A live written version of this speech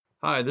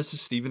Hi, this is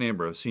Stephen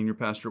Ambrose, Senior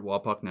Pastor at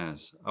Wapak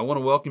Naz. I want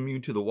to welcome you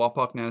to the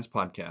Wapak Naz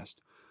podcast.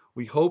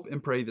 We hope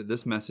and pray that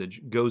this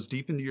message goes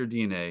deep into your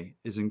DNA,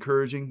 is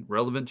encouraging,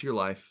 relevant to your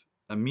life,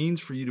 a means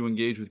for you to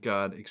engage with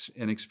God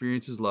and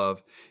experience His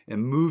love,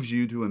 and moves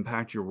you to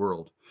impact your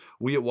world.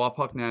 We at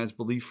Wapak Naz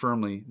believe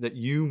firmly that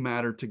you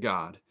matter to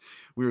God.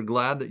 We are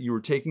glad that you are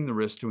taking the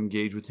risk to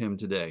engage with Him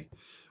today.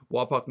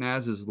 Wapak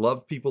Naz is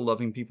love people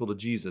loving people to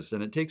Jesus,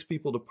 and it takes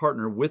people to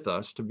partner with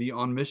us to be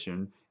on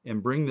mission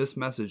and bring this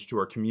message to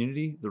our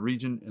community, the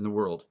region, and the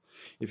world.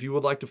 If you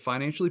would like to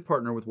financially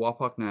partner with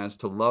Wapak Naz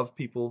to love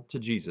people to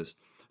Jesus,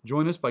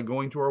 join us by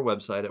going to our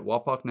website at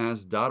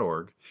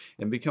wapaknaz.org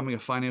and becoming a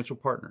financial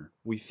partner.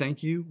 We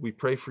thank you, we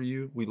pray for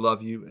you, we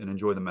love you, and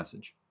enjoy the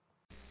message.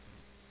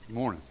 Good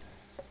morning.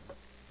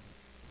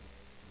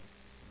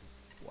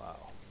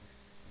 Wow.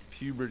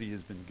 Puberty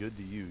has been good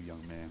to you,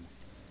 young man.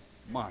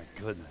 My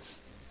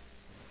goodness.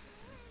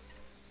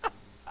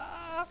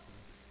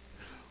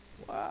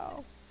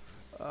 Wow.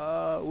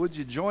 Would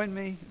you join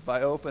me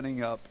by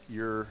opening up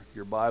your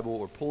Bible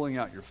or pulling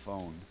out your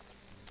phone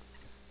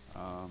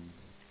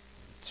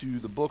to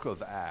the book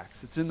of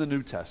Acts? It's in the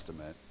New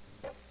Testament.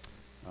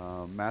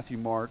 Matthew,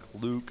 Mark,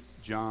 Luke,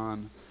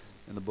 John,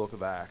 and the book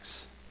of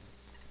Acts.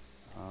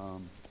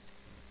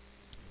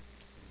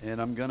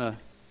 And I'm gonna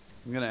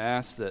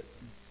ask that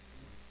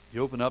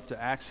you open up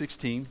to Acts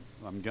 16.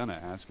 I'm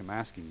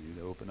asking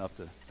you to open up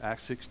to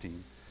Acts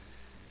 16.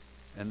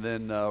 And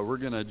then we're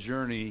going to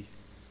journey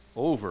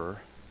over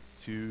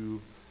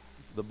to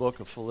the book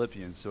of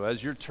Philippians. So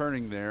as you're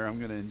turning there, I'm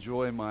going to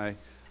enjoy my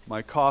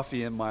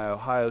coffee in my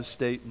Ohio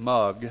State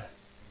mug.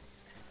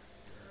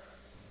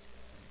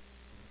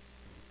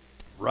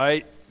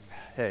 Right?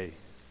 Hey,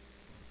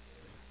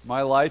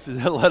 my life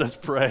is, let us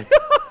pray.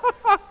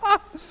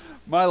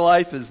 My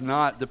life is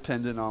not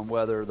dependent on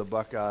whether the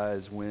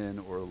Buckeyes win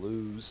or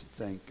lose,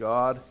 thank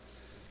God.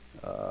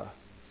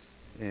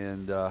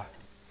 And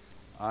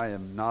I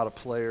am not a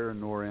player,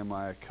 nor am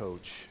I a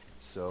coach.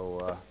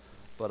 So,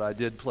 but I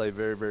did play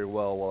very, very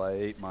well while I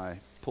ate my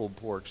pulled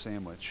pork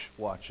sandwich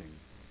watching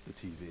the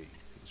TV.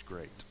 It was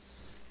great.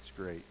 It's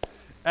great.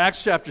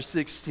 Acts chapter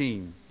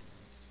 16.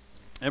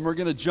 And we're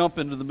going to jump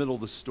into the middle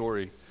of the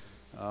story.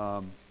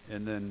 And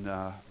then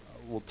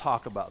we'll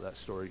talk about that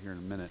story here in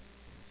a minute.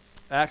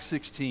 Acts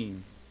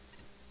 16,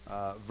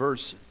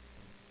 verse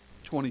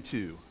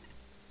 22.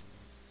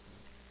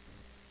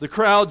 The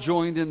crowd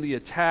joined in the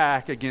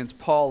attack against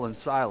Paul and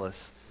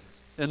Silas,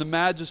 and the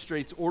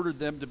magistrates ordered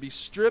them to be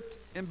stripped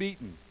and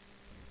beaten.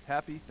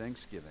 Happy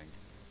Thanksgiving.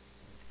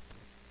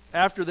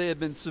 After they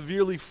had been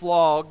severely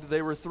flogged,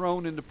 they were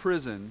thrown into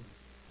prison,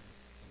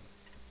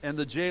 and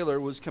the jailer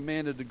was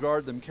commanded to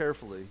guard them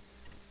carefully.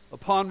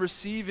 Upon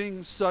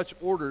receiving such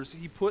orders,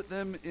 he put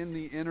them in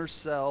the inner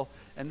cell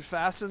and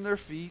fastened their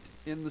feet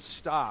in the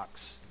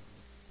stocks.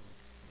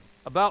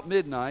 About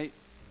midnight,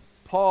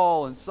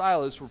 Paul and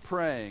Silas were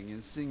praying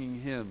and singing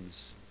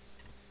hymns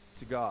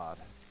to God.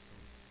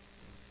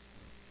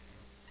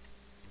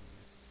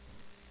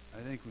 I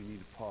think we need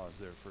to pause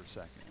there for a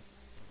second.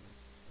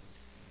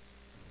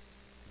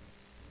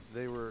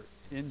 They were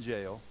in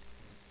jail.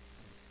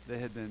 They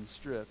had been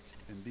stripped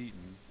and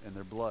beaten, and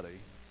they're bloody.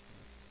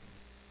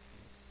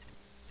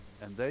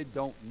 And they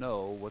don't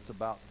know what's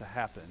about to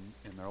happen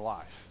in their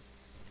life.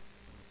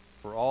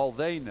 For all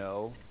they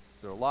know,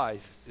 their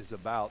life is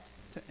about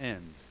to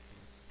end.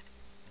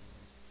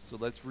 So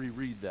let's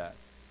reread that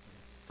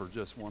for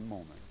just one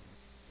moment.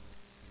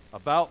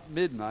 About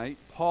midnight,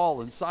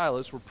 Paul and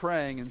Silas were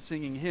praying and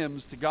singing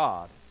hymns to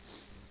God,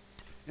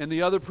 and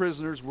the other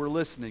prisoners were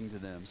listening to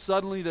them.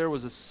 Suddenly there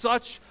was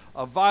such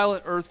a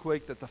violent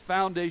earthquake that the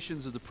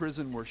foundations of the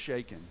prison were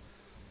shaken.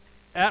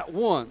 At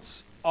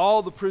once,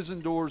 all the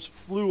prison doors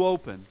flew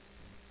open,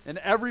 and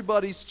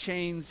everybody's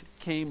chains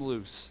came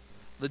loose.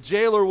 The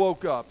jailer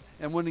woke up,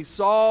 and when he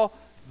saw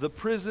the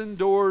prison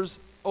doors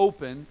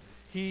open,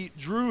 he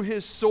drew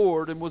his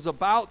sword and was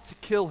about to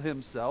kill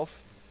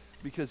himself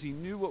because he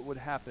knew what would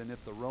happen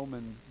if the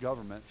Roman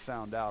government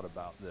found out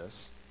about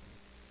this.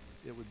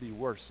 It would be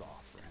worse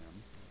off for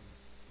him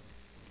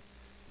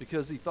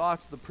because he thought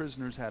the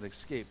prisoners had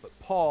escaped. But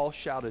Paul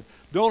shouted,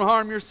 "Don't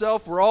harm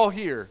yourself, we're all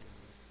here."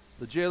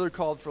 The jailer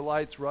called for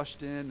lights,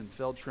 rushed in, and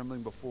fell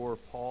trembling before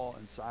Paul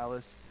and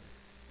Silas.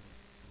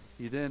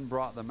 He then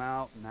brought them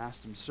out and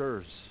asked them,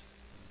 "Sirs,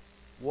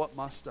 what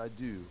must I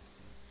do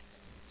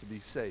to be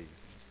saved?"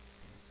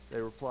 They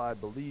replied,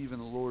 "Believe in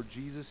the Lord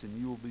Jesus, and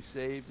you will be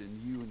saved,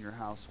 and you and your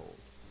household."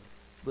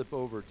 Flip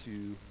over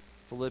to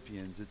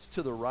Philippians. It's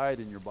to the right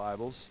in your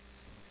Bibles.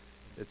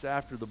 It's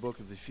after the book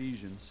of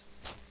Ephesians.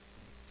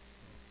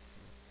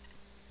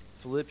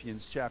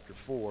 Philippians chapter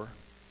 4.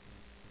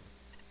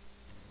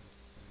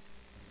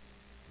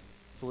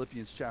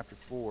 Philippians chapter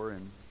 4,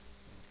 and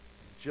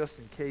just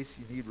in case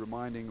you need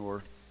reminding,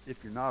 or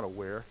if you're not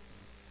aware,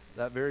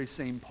 that very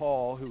same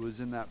Paul who was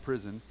in that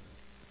prison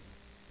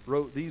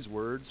wrote these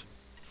words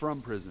from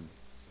prison.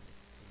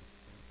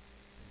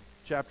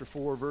 Chapter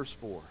 4, verse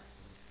 4.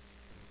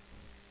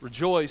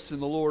 Rejoice in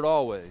the Lord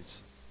always.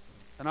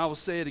 And I will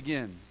say it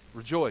again,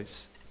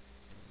 rejoice.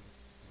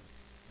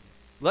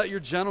 Let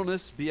your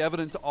gentleness be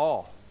evident to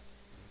all.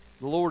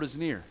 The Lord is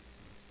near.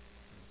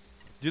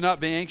 Do not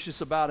be anxious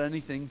about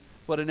anything,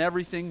 but in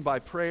everything by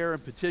prayer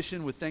and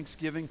petition with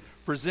thanksgiving,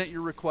 present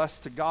your requests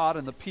to God,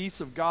 and the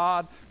peace of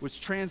God,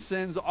 which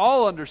transcends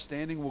all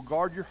understanding, will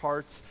guard your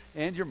hearts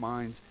and your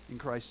minds in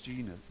Christ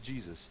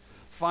Jesus.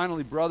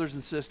 Finally, brothers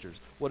and sisters,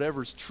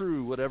 whatever is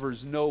true, whatever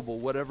is noble,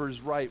 whatever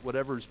is right,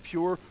 whatever is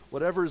pure,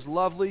 whatever is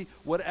lovely,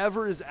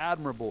 whatever is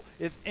admirable,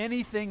 if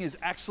anything is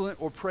excellent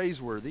or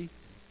praiseworthy,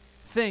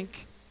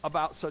 think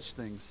about such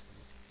things.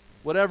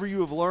 Whatever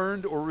you have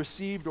learned or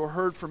received or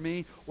heard from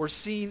me or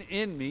seen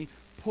in me,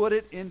 put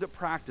it into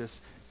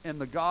practice, and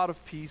the God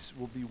of peace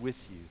will be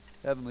with you.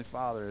 Heavenly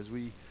Father, as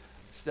we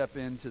step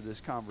into this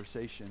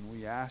conversation,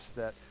 we ask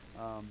that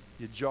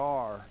you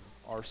jar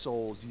our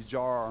souls, you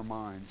jar our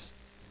minds,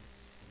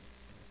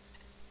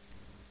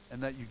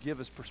 and that you give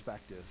us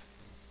perspective.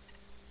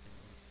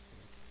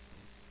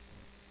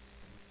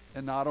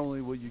 And not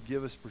only will you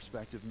give us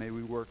perspective, may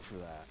we work for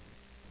that.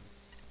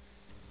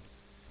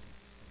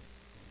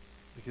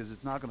 Because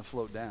it's not going to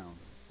float down.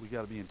 We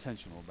got to be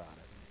intentional about it.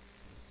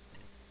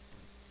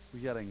 We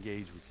got to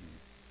engage with you.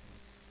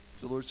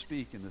 So Lord,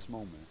 speak in this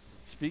moment.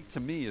 Speak to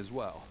me as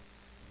well,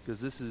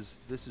 because this is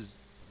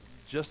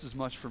just as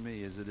much for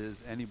me as it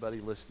is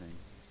anybody listening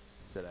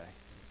today.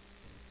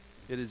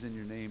 It is in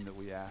your name that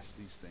we ask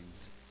these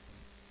things.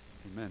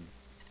 Amen.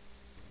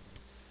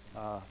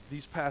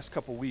 These past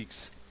couple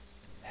weeks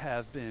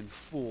have been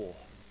full.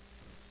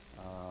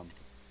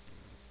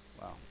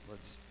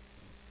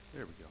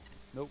 There we go.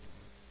 Nope.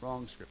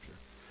 Wrong scripture.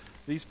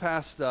 These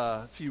past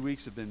few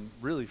weeks have been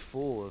really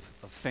full of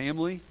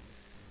family,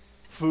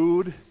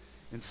 food,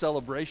 and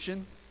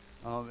celebration.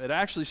 It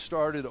actually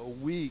started a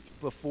week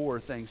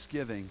before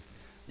Thanksgiving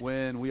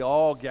when we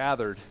all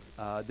gathered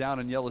down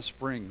in Yellow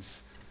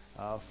Springs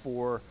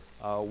for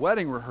a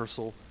wedding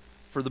rehearsal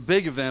for the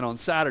big event on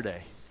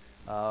Saturday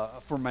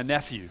for my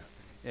nephew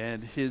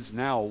and his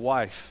now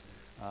wife,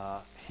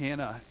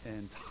 Hannah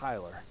and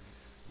Tyler.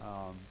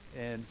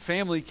 And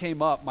family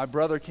came up. My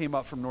brother came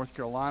up from North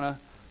Carolina,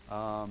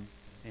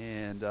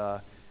 and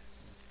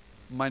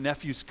my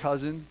nephew's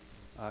cousin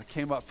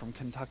came up from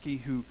Kentucky,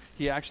 who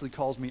he actually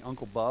calls me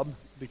Uncle Bub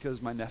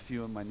because my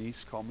nephew and my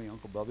niece call me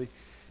Uncle Bubby.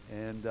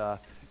 And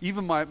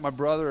even my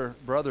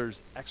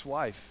brother's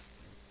ex-wife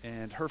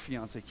and her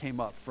fiance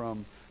came up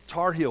from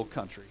Tar Heel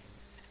country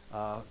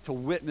to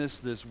witness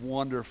this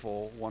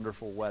wonderful,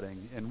 wonderful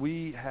wedding. And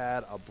we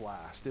had a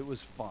blast. It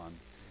was fun.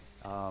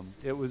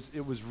 It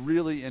was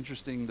really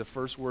interesting, the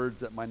first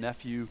words that my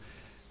nephew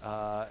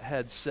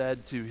had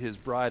said to his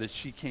bride as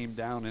she came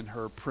down in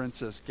her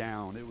princess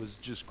gown. It was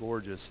just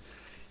gorgeous.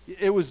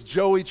 It was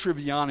Joey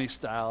Tribbiani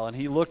style, and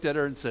he looked at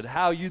her and said,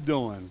 "How you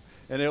doing?"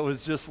 And it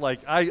was just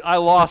like, I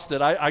lost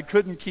it. I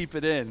couldn't keep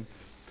it in.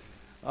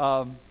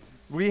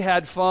 We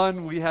had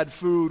fun, we had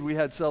food, we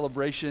had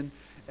celebration,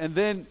 and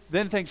then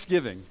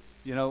Thanksgiving.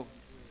 You know,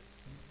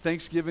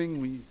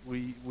 Thanksgiving,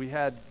 we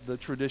had the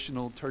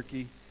traditional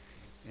turkey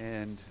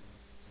and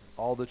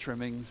all the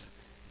trimmings,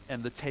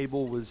 and the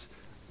table was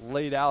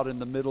laid out in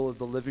the middle of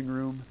the living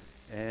room,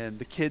 and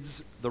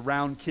the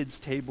round kids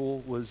table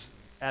was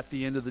at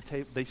the end of the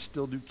table. They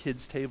still do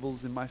kids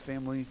tables in my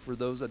family for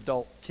those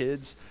adult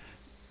kids.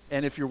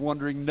 And if you're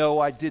wondering, no,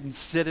 I didn't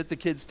sit at the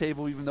kids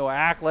table, even though I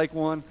act like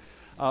one.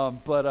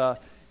 But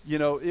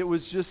it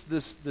was just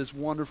this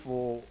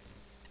wonderful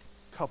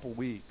couple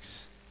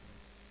weeks.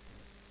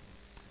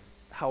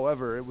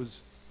 However, it was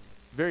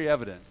very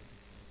evident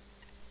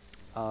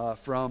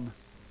from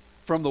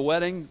the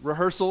wedding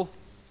rehearsal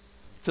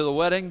to the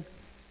wedding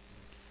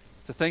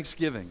to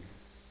Thanksgiving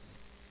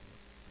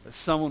that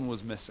someone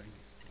was missing.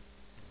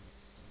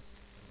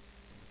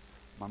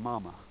 My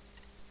mama.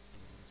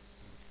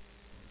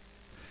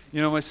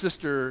 You know, my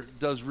sister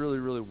does really,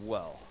 really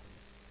well.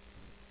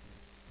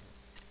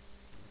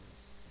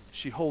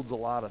 She holds a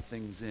lot of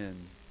things in,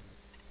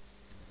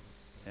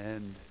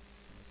 and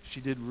she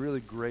did really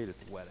great at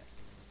the wedding.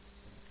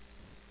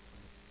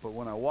 But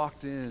when I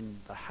walked in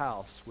the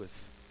house with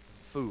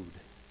food,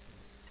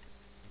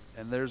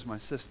 and there's my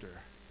sister,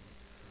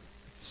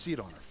 I could see it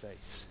on her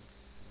face.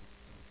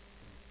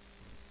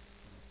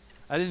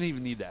 I didn't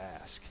even need to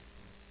ask,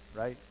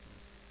 right?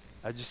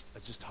 I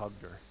just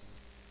hugged her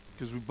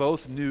because we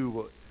both knew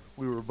what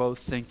we were both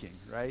thinking,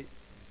 right?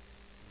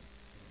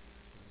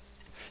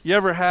 You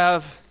ever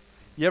have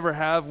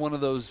one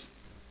of those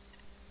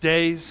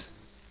days,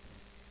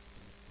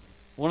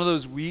 one of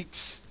those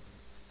weeks,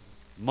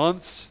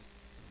 months,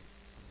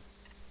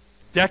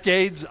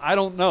 decades, I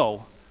don't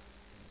know,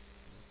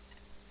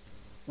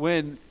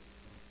 when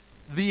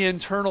the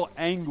internal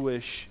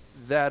anguish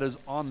that is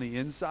on the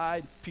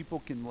inside,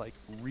 people can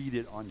read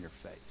it on your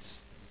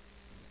face.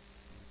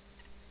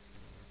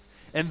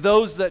 And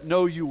those that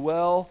know you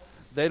well,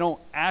 they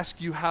don't ask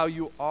you how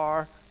you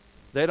are.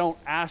 They don't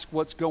ask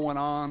what's going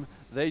on.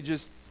 They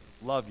just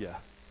love you.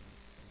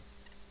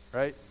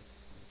 Right?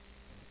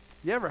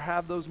 You ever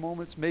have those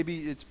moments?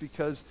 Maybe it's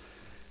because,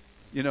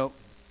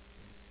 the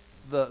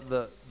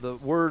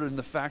word in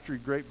the factory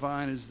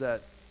grapevine is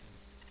that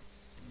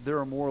there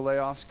are more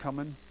layoffs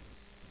coming,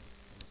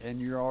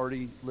 and you're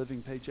already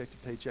living paycheck to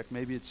paycheck.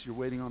 Maybe it's you're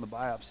waiting on the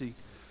biopsy.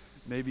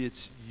 Maybe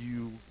it's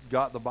you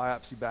got the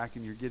biopsy back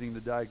and you're getting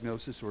the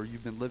diagnosis, or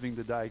you've been living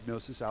the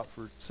diagnosis out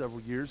for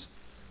several years.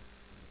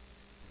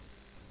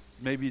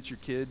 Maybe it's your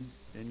kid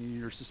and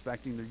you're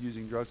suspecting they're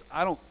using drugs.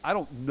 I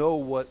don't know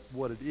what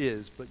it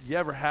is, but you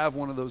ever have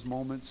one of those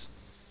moments,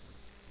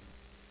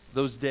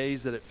 those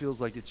days that it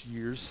feels like it's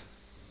years?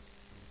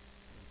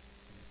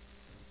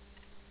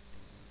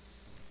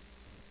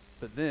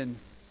 But then,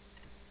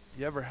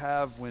 you ever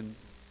have when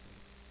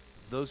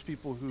those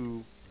people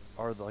who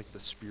are like the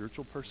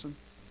spiritual person,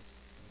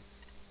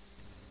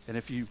 and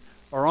if you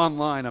are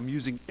online, I'm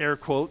using air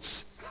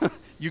quotes.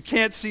 You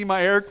can't see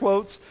my air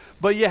quotes,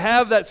 but you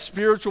have that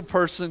spiritual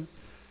person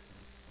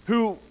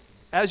who,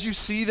 as you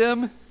see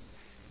them,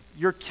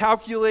 you're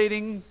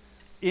calculating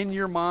in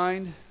your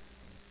mind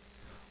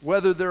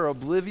whether they're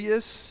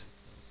oblivious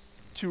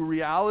to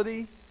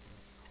reality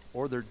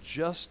or they're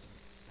just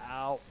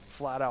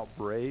flat out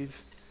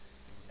brave.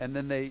 And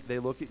then they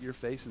look at your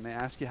face and they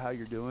ask you how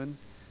you're doing,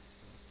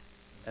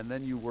 and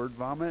then you word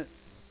vomit,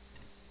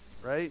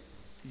 right?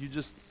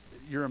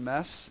 You're a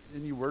mess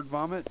and you word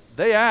vomit.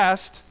 They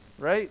asked,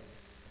 right?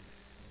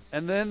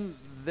 And then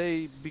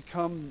they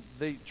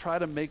try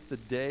to make the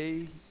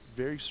day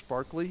very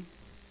sparkly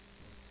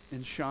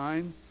and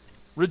shine.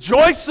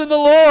 Rejoice in the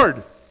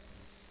Lord.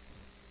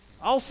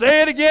 I'll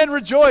say it again,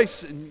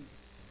 rejoice. And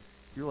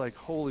you're like,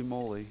 holy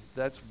moly,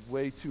 that's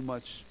way too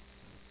much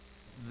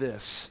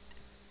this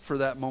for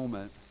that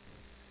moment.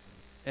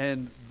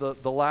 And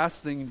the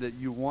last thing that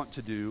you want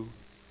to do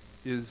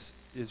is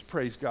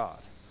praise God.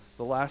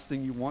 The last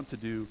thing you want to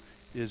do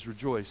is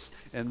rejoice.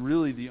 And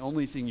really the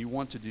only thing you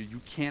want to do, you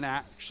can't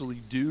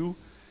actually do,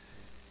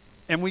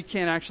 and we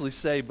can't actually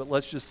say, but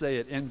let's just say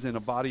it ends in a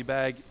body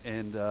bag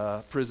and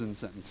prison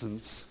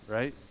sentences,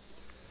 right?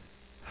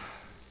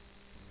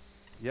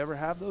 You ever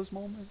have those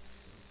moments?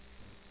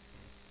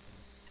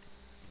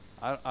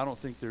 I don't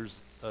think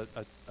there's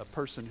a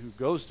person who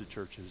goes to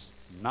church has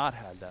not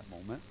had that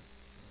moment.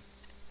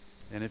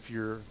 And if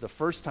you're the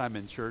first time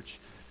in church,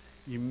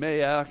 you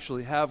may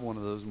actually have one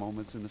of those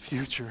moments in the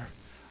future.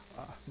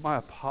 My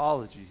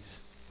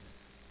apologies.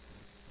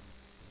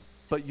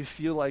 But you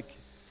feel like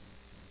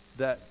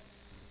that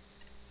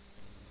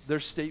their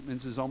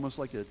statements is almost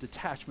like a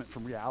detachment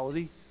from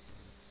reality,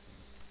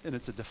 and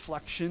it's a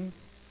deflection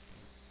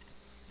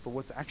for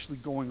what's actually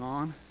going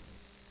on.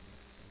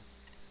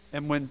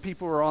 And when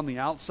people are on the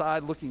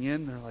outside looking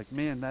in, they're like,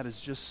 man, that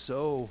is just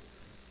so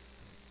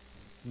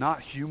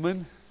not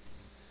human,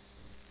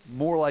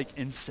 more like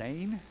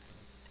insane.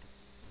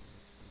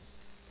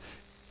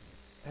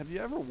 Have you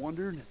ever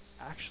wondered,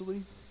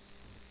 actually,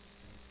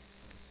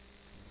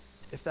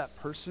 if that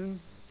person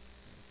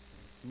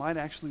might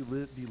actually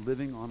be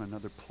living on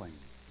another plane?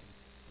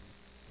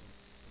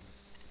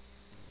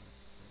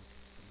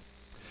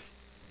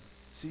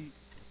 See,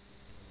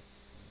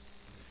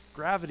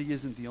 gravity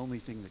isn't the only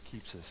thing that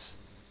keeps us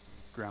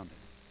grounded.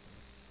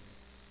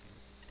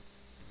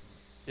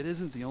 It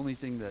isn't the only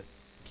thing that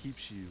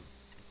keeps you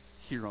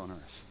here on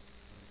earth.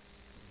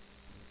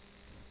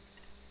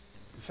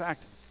 In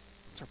fact,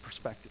 it's our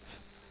perspective.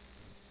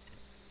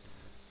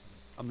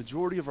 A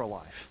majority of our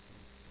life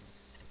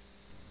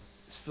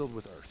is filled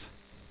with earth.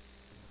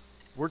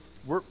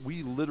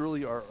 We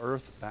literally are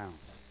earth-bound.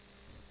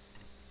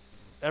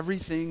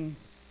 Everything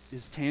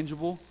is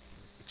tangible,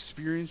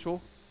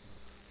 experiential,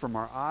 from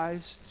our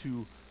eyes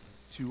to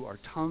our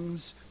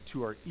tongues,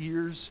 to our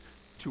ears,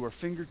 to our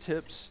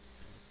fingertips.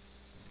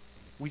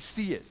 We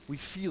see it, we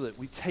feel it,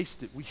 we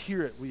taste it, we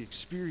hear it, we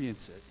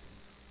experience it.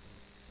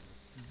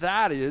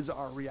 That is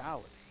our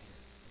reality.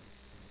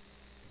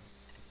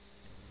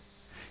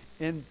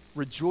 And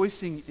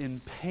rejoicing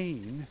in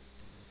pain,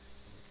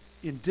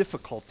 in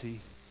difficulty,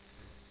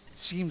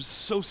 seems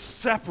so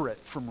separate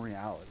from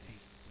reality,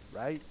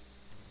 right?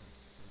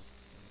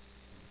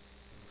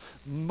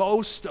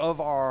 Most of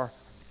our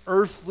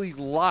earthly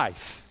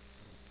life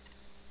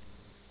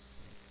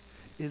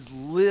is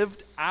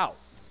lived out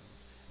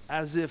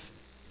as if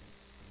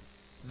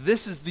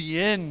this is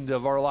the end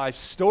of our life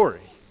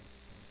story.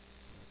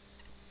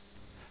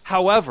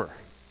 However,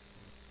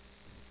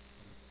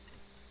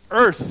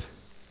 earth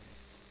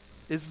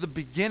is the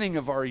beginning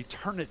of our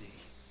eternity.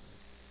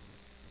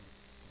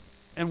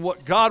 And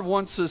what God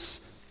wants us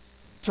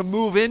to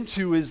move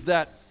into is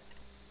that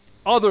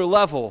other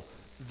level,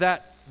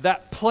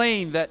 that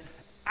plane that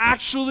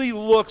actually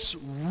looks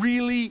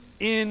really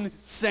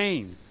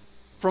insane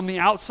from the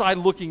outside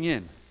looking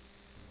in.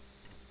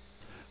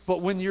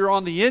 But when you're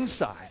on the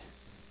inside,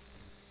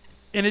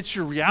 and it's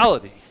your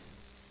reality,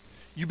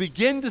 you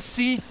begin to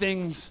see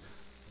things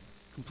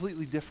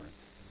completely different.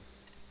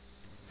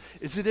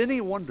 Is it any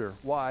wonder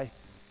why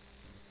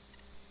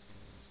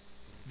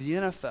the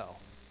NFL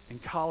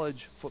and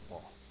college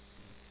football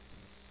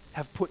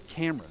have put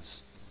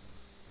cameras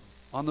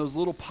on those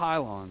little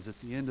pylons at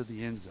the end of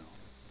the end zone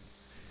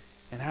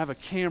and have a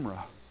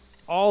camera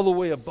all the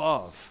way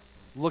above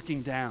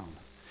looking down,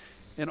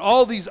 and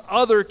all these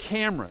other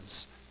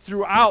cameras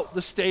throughout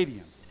the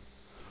stadium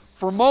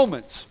for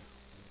moments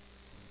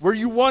where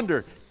you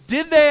wonder,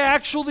 did they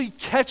actually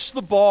catch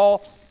the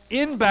ball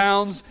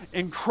inbounds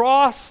and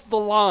cross the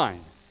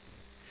line?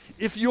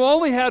 If you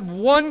only had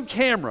one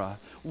camera,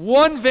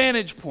 one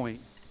vantage point,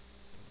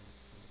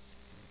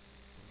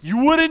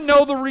 you wouldn't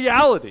know the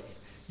reality.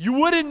 You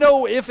wouldn't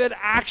know if it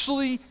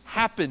actually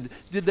happened.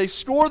 Did they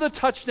score the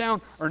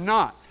touchdown or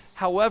not?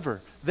 However,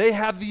 they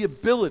have the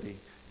ability,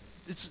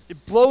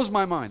 it blows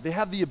my mind, they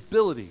have the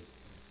ability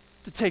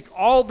to take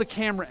all the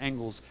camera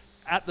angles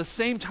at the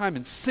same time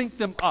and sync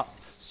them up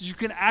so you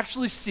can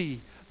actually see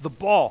the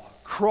ball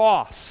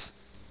cross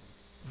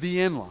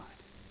the end line.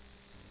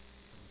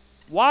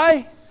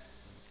 Why?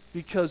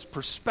 Because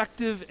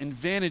perspective and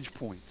vantage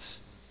points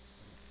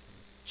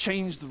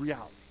change the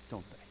reality,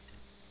 don't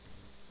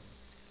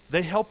they?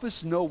 They help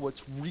us know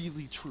what's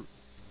really true.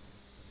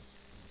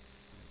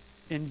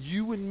 And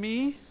you and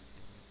me,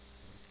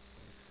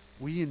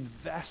 we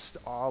invest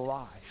our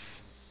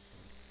life,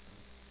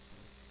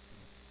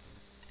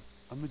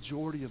 a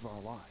majority of our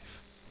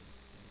life,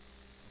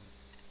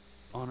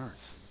 on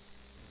earth.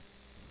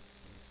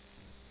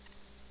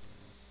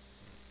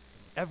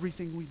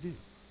 Everything we do,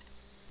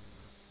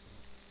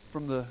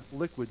 from the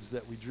liquids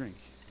that we drink,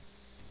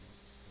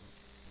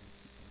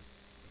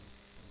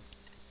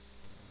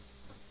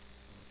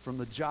 from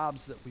the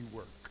jobs that we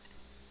work,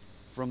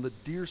 from the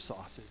deer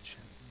sausage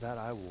that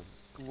I will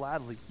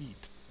gladly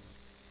eat.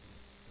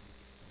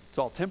 It's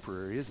all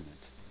temporary, isn't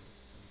it?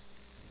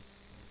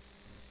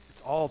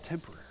 It's all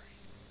temporary.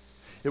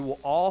 It will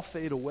all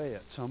fade away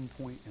at some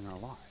point in our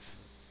life.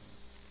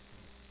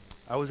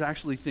 I was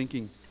actually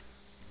thinking,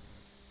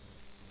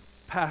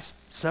 past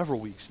several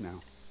weeks now,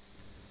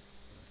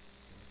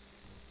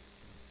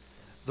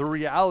 the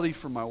reality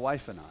for my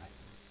wife and I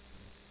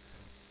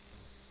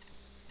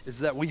is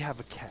that we have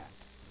a cat.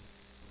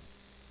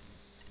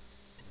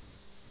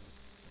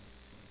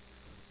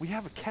 We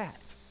have a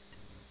cat.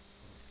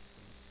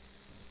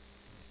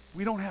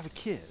 We don't have a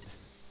kid.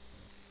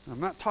 I'm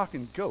not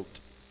talking goat.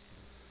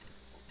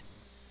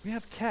 We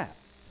have a cat.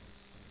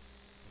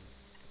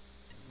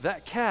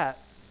 That cat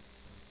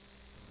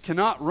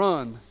cannot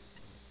run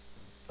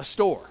a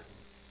store.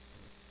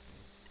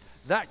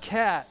 That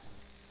cat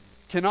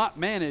cannot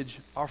manage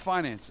our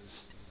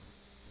finances.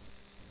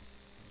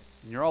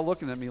 And you're all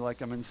looking at me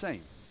like I'm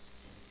insane.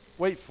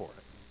 Wait for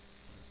it.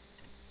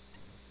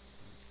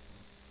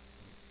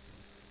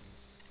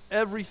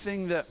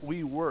 Everything that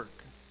we work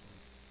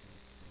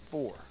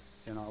for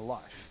in our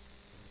life,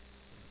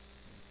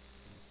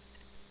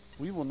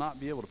 we will not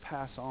be able to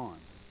pass on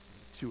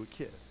to a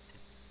kid.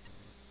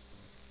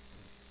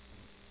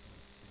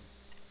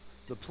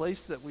 The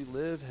place that we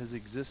live has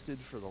existed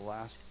for the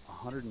last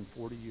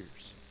 140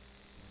 years.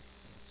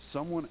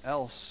 Someone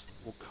else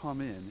will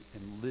come in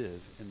and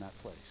live in that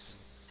place.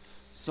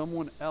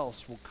 Someone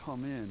else will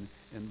come in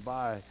and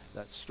buy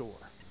that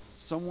store.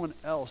 Someone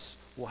else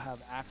will have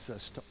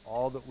access to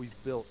all that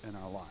we've built in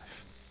our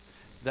life.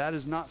 That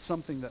is not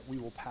something that we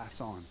will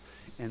pass on.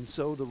 And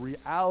so the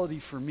reality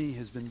for me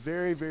has been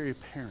very, very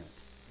apparent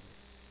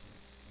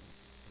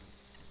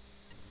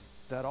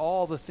that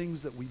all the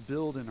things that we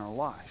build in our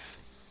life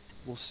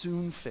will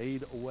soon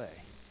fade away.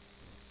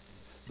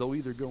 They'll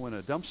either go in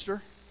a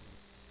dumpster,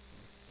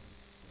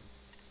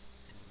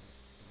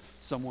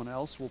 someone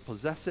else will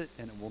possess it,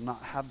 and it will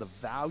not have the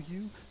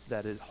value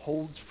that it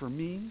holds for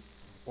me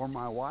or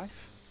my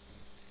wife.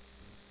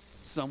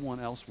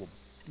 Someone else will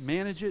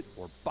manage it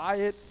or buy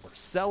it or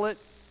sell it.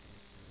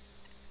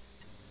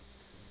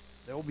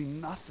 There will be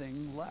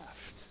nothing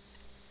left.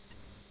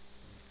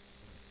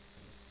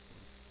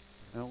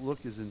 I don't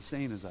look as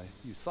insane as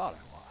you thought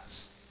I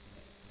was.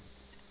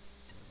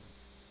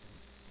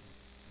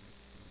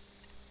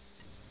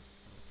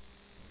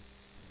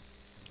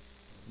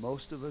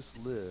 Most of us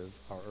live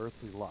our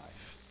earthly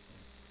life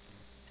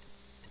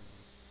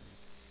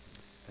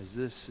as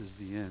this is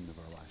the end of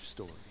our life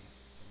story.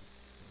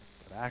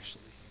 But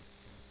actually,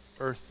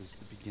 earth is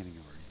the beginning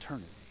of our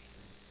eternity.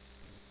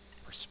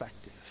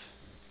 Perspective.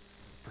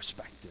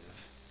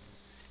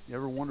 You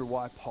ever wonder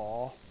why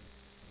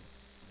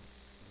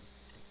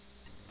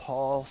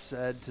Paul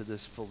said to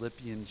this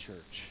Philippian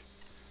church,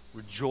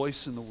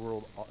 rejoice in the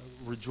Lord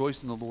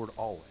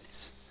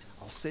always.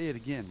 I'll say it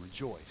again,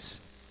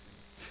 rejoice.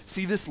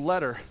 See, this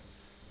letter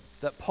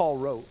that Paul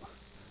wrote,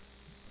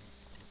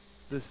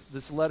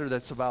 this letter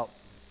that's about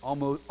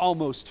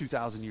almost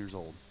 2,000 years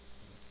old,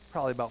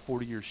 probably about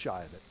 40 years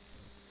shy of it.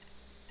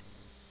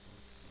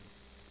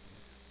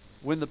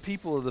 When the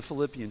people of the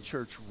Philippian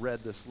church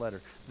read this letter,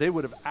 they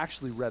would have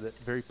actually read it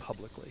very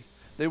publicly.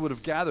 They would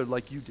have gathered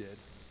like you did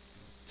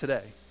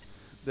today.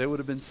 They would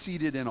have been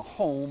seated in a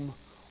home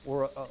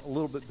or a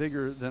little bit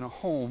bigger than a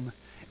home,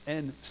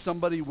 and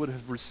somebody would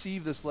have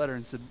received this letter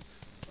and said,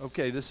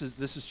 okay, this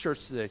is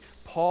church today.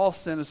 Paul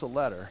sent us a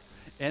letter,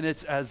 and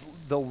it's as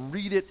they'll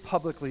read it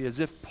publicly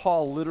as if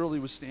Paul literally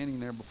was standing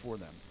there before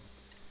them.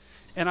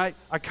 And I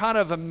kind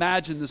of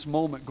imagine this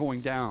moment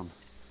going down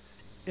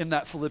in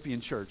that Philippian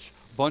church.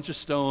 Bunch of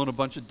stone, a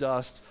bunch of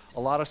dust,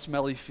 a lot of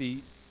smelly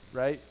feet,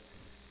 right?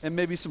 And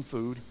maybe some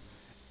food.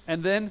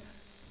 And then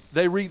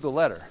they read the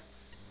letter.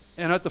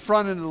 And at the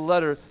front end of the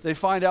letter, they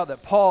find out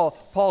that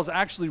Paul's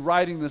actually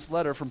writing this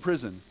letter from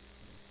prison.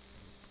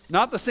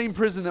 Not the same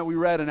prison that we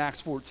read in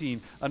Acts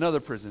 14, another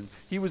prison.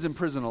 He was in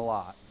prison a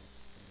lot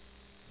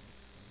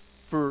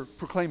for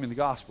proclaiming the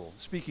gospel,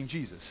 speaking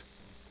Jesus.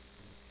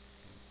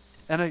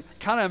 And I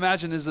kind of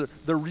imagine as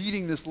they're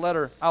reading this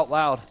letter out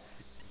loud,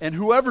 and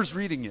whoever's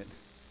reading it,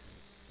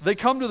 they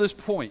come to this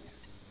point.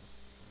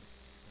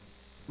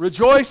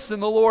 Rejoice in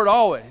the Lord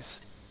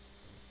always.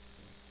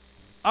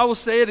 I will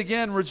say it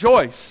again,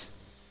 rejoice.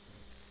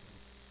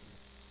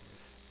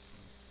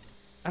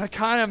 And I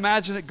kind of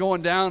imagine it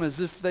going down as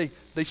if they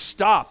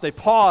stop, they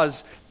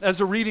pause as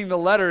they're reading the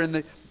letter,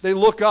 and they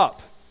look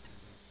up.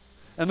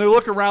 And they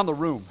look around the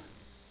room.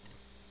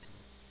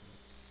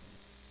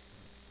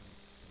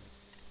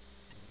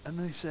 And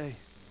they say,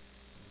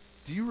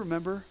 do you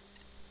remember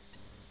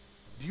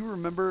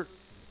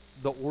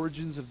the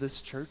origins of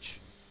this church?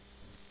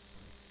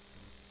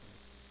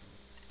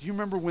 Do you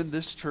remember when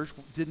this church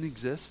didn't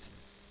exist?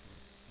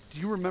 Do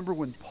you remember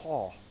when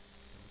Paul,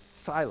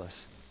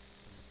 Silas,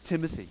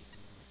 Timothy,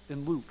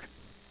 and Luke,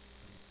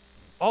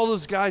 all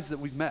those guys that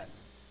we've met,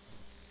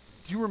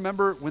 do you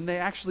remember when they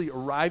actually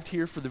arrived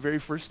here for the very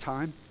first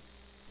time?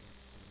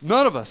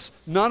 None of us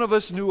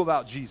knew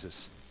about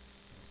Jesus.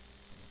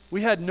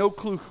 We had no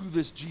clue who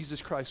this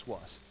Jesus Christ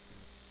was.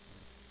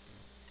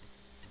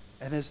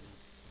 And as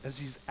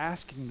he's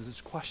asking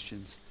these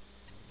questions,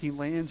 he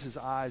lands his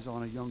eyes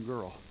on a young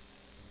girl.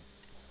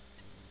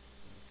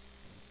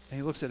 And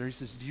he looks at her, he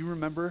says, do you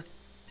remember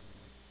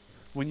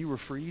when you were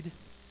freed?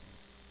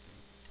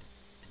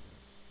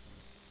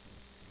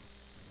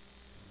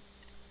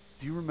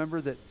 Do you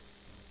remember that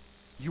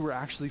you were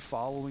actually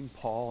following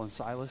Paul and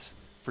Silas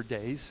for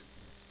days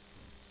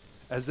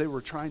as they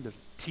were trying to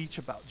teach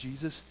about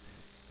Jesus?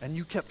 And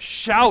you kept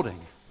shouting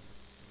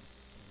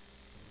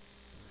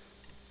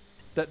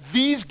that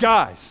these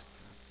guys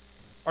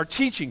are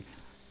teaching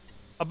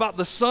about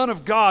the Son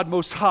of God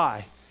Most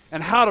High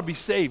and how to be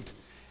saved.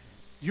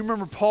 You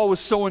remember Paul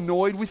was so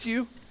annoyed with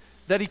you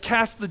that he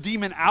cast the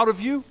demon out of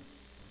you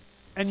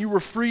and you were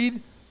freed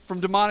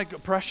from demonic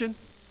oppression?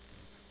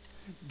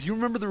 Do you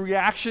remember the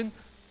reaction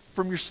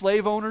from your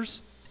slave owners?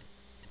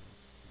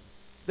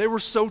 They were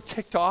so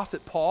ticked off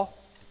at Paul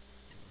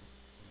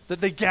that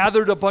they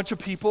gathered a bunch of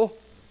people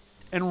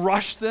and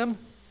rushed them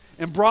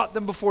and brought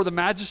them before the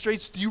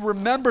magistrates. Do you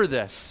remember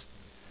this?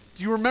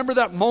 Do you remember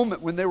that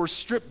moment when they were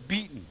stripped,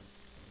 beaten,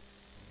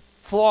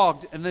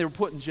 flogged, and they were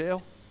put in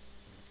jail?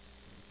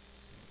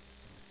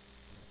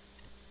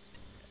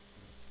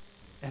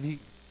 And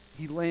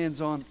he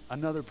lands on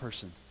another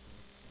person.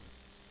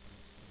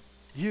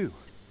 You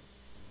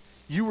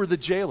were the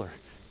jailer.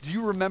 Do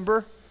you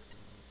remember?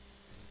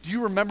 Do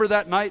you remember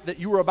that night that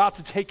you were about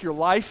to take your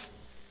life?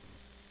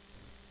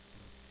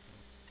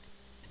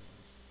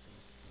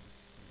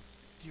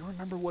 Do you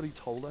remember what he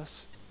told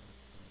us?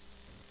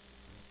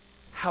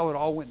 How it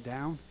all went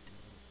down?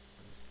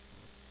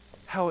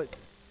 How it,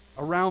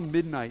 around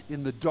midnight,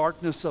 in the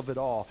darkness of it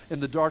all, in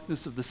the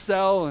darkness of the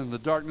cell, and the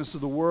darkness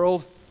of the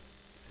world,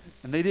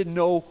 and they didn't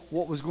know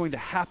what was going to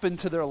happen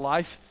to their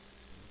life.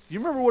 Do you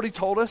remember what he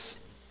told us?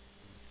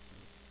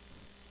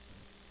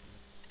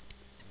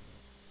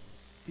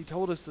 He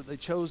told us that they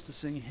chose to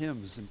sing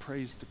hymns and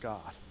praise to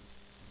God.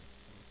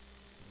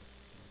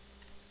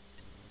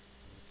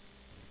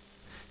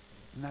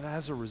 And that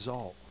as a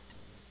result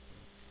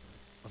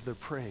of their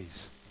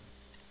praise,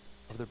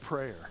 of their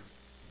prayer,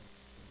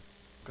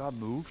 God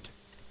moved,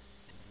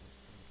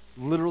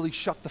 literally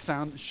shook the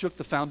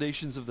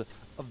foundations of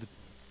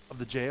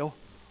the jail,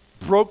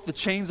 broke the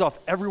chains off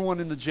everyone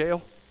in the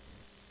jail.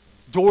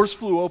 Doors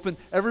flew open.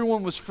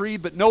 Everyone was free,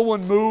 but no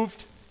one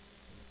moved.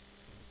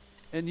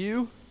 And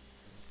you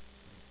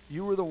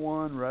were the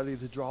one ready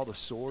to draw the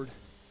sword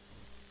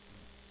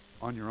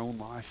on your own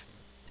life.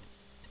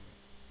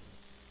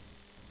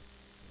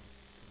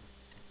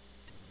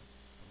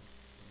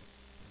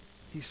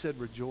 He said,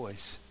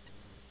 rejoice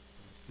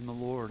in the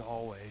Lord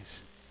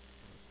always.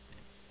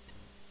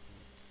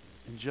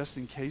 And just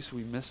in case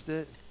we missed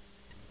it,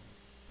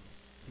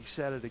 he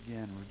said it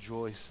again,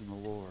 rejoice in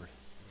the Lord.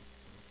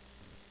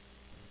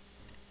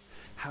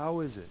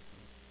 How is it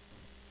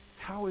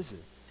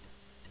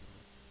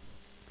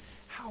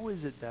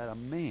that a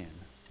man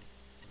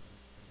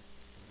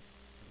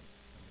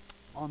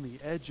on the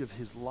edge of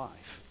his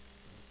life,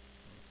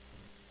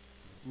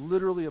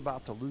 literally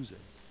about to lose it,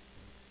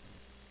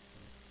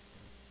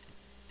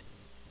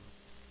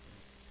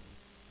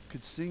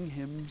 could sing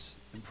hymns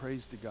and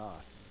praise to God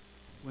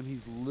when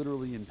he's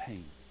literally in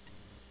pain?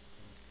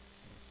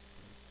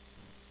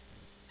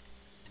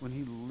 When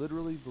he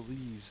literally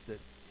believes that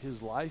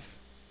his life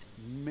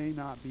may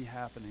not be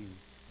happening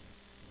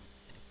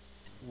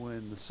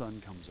when the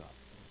sun comes up.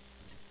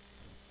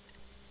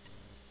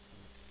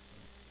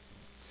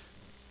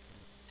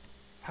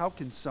 How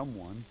can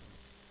someone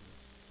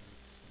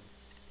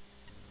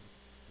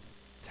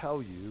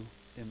tell you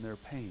in their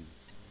pain,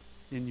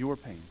 in your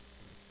pain,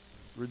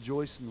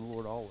 rejoice in the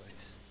Lord always?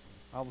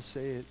 I will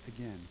say it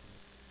again.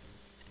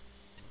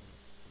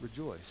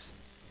 Rejoice.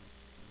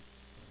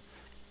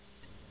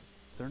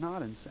 they're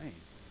not insane.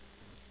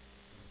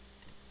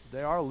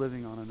 They are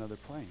living on another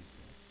plane.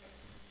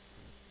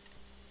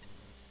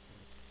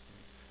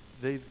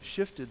 They've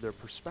shifted their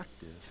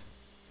perspective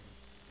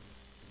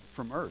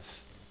from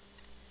earth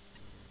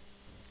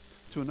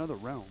to another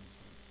realm.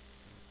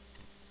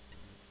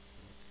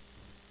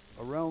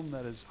 A realm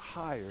that is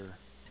higher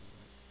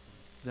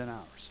than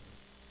ours,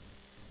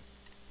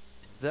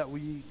 that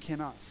we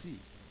cannot see,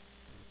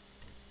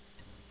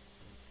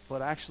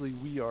 but actually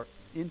we are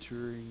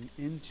entering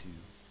into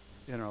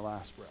in our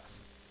last breath.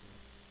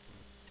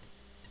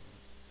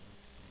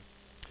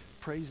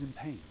 Praise and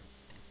pain.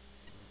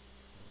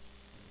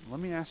 Let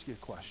me ask you a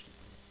question.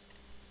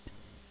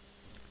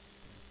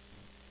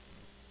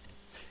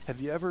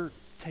 Have you ever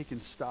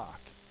taken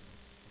stock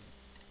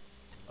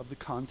of the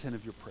content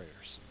of your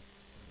prayers?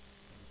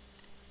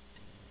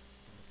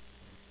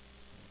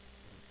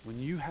 When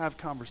you have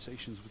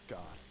conversations with God,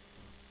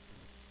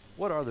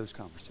 what are those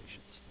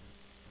conversations?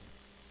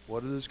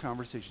 What are those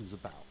conversations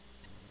about?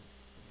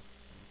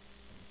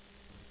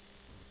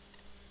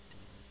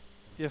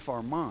 If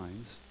our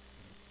minds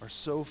are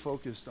so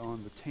focused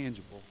on the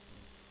tangible,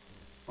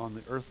 on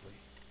the earthly,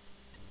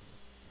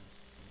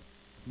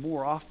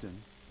 more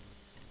often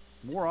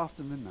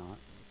than not,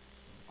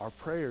 our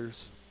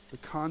prayers, the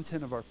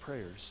content of our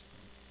prayers,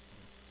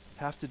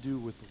 have to do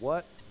with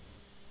what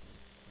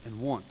and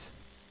want.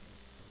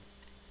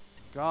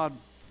 God,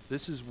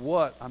 this is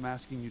what I'm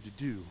asking you to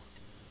do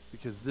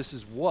because this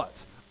is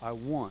what I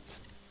want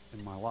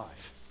in my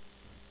life.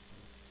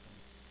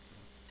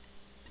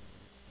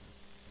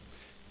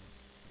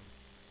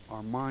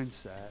 Our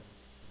mindset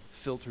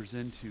filters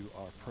into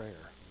our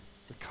prayer,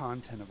 the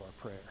content of our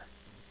prayer.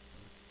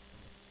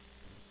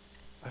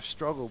 I've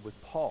struggled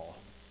with Paul,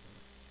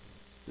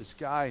 this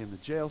guy in the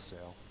jail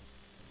cell,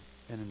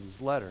 and in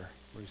his letter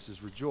where he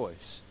says,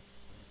 rejoice.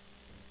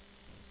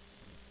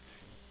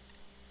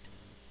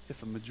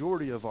 If a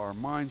majority of our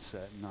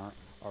mindset and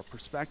our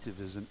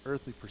perspective is an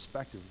earthly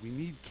perspective, we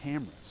need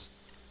cameras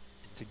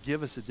to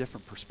give us a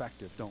different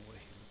perspective, don't we?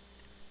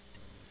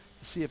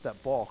 To see if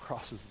that ball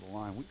crosses the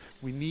line.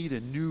 We need a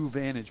new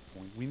vantage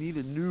point. We need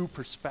a new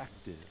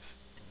perspective.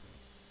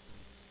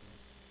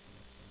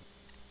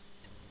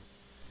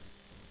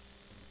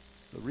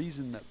 The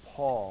reason that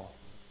Paul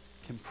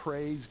can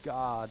praise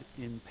God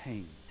in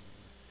pain,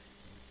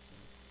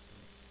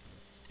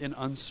 in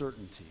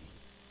uncertainty,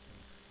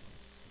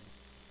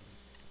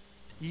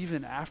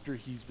 even after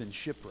he's been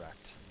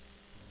shipwrecked,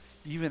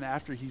 even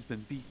after he's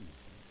been beaten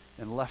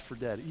and left for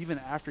dead, even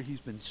after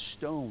he's been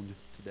stoned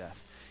to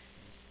death,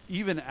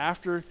 even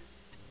after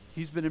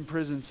he's been in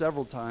prison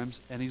several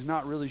times and he's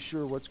not really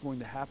sure what's going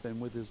to happen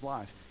with his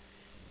life,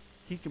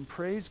 he can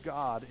praise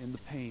God in the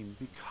pain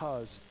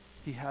because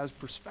he has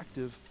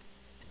perspective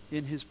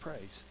in his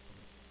praise.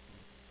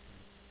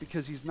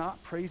 Because he's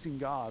not praising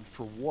God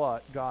for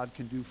what God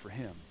can do for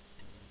him.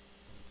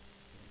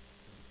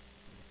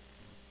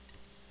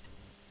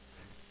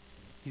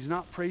 He's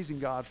not praising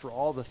God for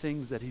all the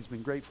things that he's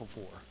been grateful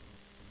for.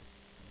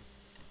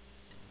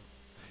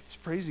 He's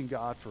praising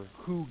God for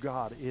who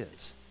God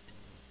is.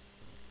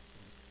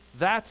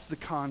 That's the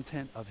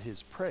content of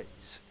his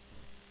praise.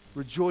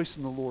 Rejoice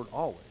in the Lord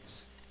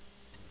always.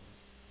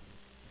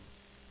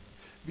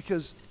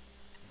 Because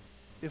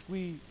if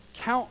we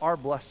count our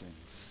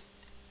blessings,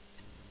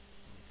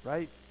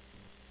 right?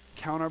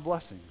 Count our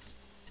blessings.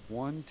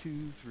 1,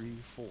 2, 3,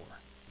 4.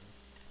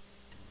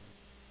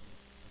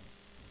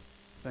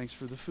 Thanks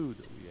for the food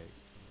that we ate.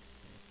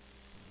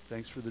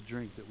 Thanks for the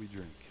drink that we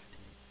drink.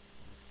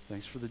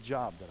 Thanks for the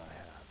job that I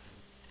have.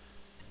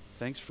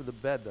 Thanks for the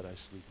bed that I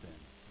sleep in.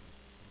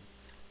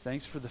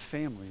 Thanks for the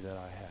family that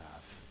I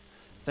have.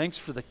 Thanks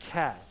for the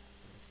cat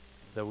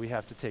that we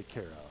have to take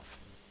care of.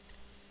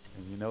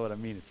 And you know what I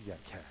mean if you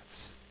got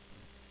cats.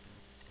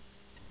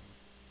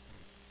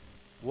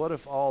 What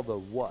if all the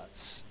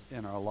whats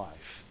in our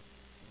life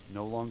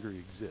no longer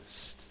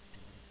exist?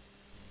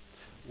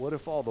 What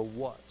if all the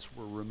whats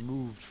were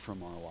removed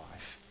from our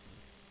life?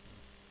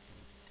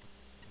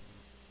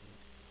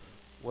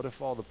 What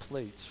if all the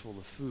plates full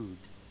of food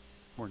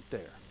weren't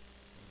there?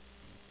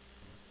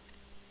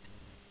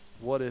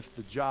 What if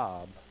the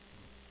job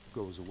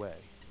goes away?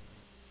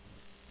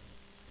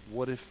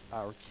 What if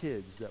our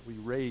kids that we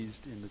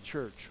raised in the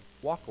church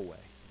walk away?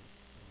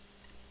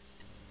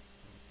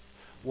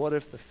 What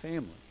if the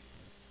family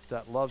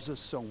that loves us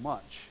so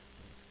much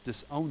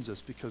disowns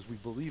us because we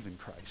believe in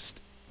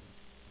Christ?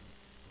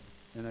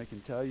 And I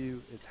can tell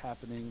you it's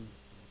happening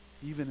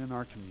even in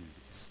our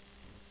communities.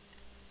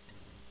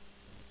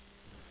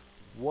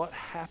 What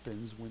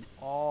happens when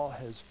all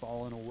has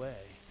fallen away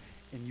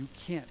and you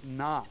can't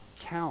not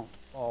count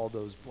all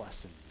those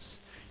blessings?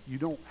 You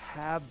don't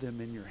have them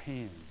in your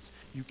hands.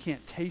 You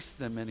can't taste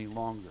them any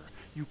longer.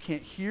 You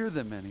can't hear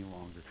them any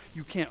longer.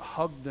 You can't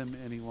hug them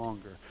any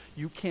longer.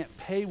 You can't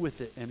pay with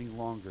it any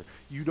longer.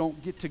 You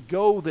don't get to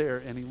go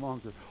there any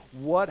longer.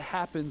 What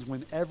happens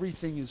when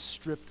everything is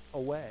stripped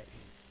away?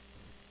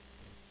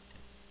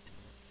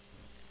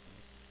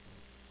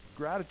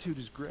 Gratitude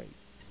is great.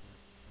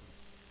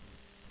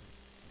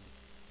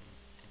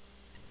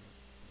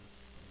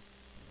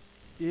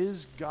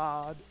 Is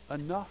God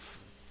enough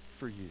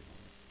for you?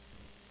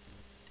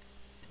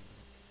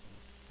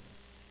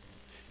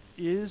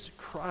 Is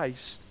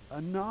Christ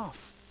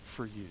enough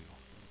for you?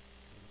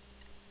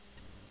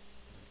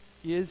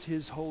 Is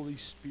his Holy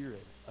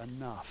Spirit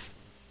enough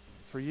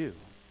for you?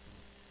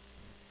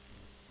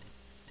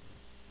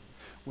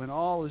 When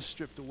all is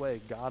stripped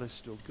away, God is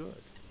still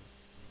good.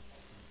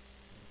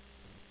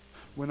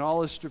 When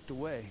all is stripped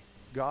away,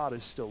 God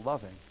is still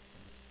loving.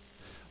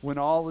 When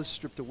all is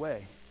stripped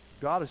away,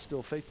 God is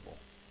still faithful.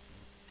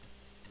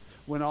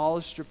 When all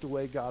is stripped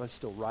away, God is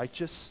still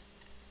righteous.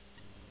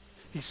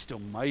 He's still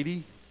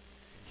mighty.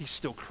 He's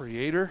still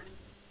creator.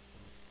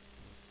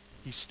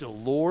 He's still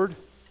Lord.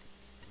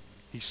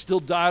 He still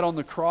died on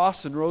the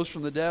cross and rose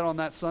from the dead on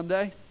that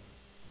Sunday.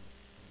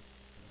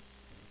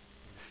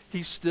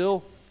 He's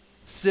still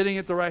sitting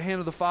at the right hand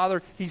of the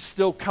Father. He's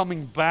still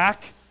coming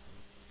back.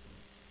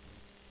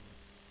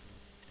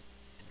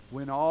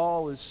 When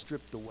all is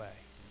stripped away,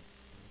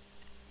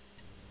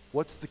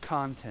 what's the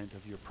content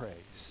of your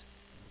praise?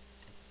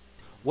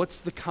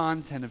 What's the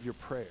content of your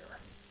prayer?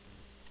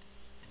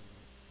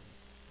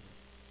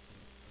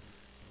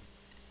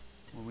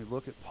 When we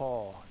look at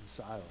Paul and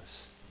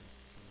Silas,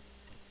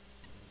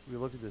 we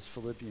look at this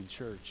Philippian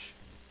church,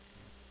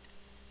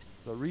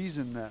 the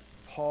reason that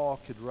Paul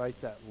could write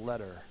that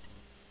letter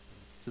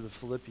to the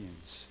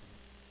Philippians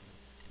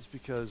is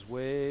because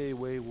way,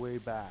 way, way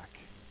back,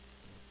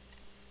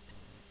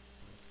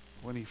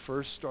 when he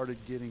first started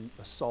getting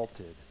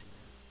assaulted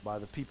by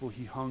the people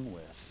he hung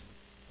with,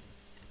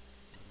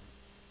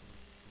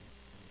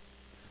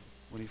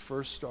 when he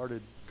first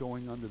started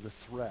going under the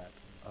threat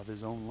of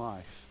his own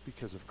life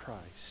because of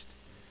Christ,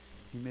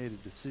 he made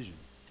a decision.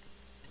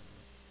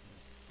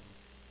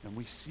 And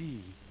we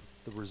see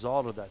the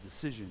result of that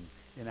decision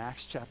in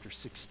Acts chapter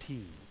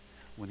 16,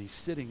 when he's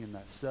sitting in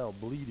that cell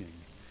bleeding,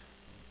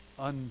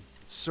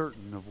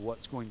 uncertain of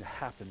what's going to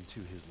happen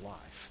to his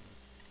life.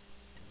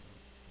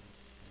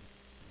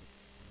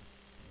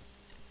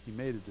 He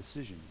made a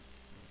decision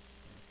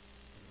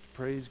to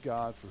praise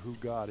God for who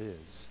God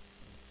is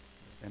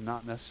and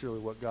not necessarily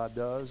what God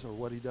does or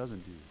what he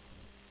doesn't do.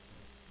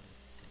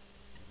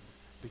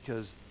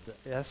 Because the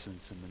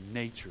essence and the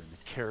nature and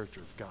the character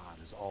of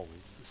God is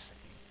always the same.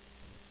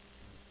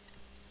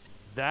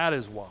 That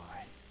is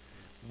why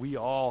we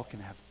all can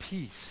have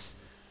peace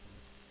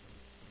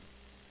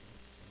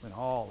when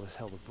all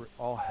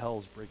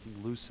hell's breaking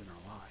loose in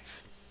our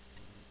life.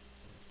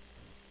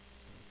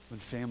 When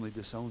family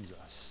disowns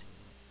us,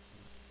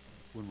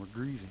 when we're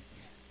grieving,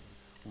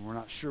 when we're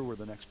not sure where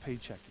the next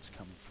paycheck is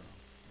coming from,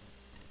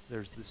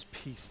 there's this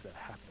peace that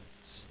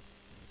happens.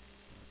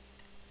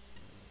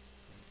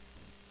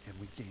 And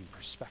we gain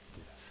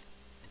perspective.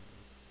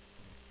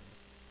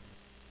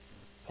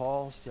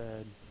 Paul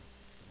said,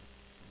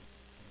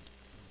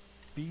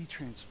 be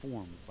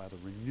transformed by the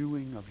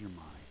renewing of your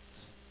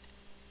minds.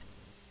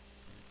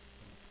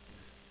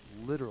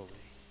 Literally,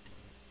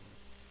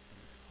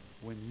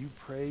 when you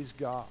praise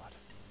God,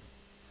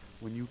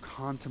 when you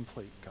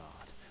contemplate God,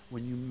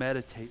 when you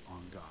meditate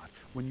on God,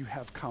 when you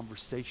have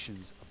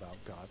conversations about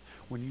God,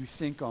 when you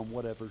think on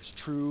whatever's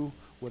true,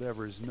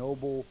 whatever is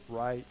noble,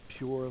 right,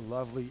 pure,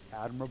 lovely,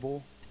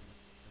 admirable,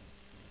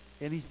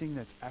 anything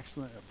that's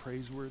excellent or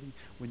praiseworthy,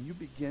 when you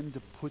begin to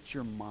put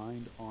your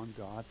mind on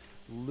God,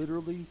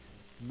 literally,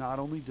 not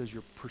only does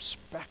your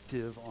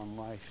perspective on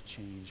life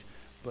change,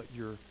 but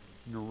your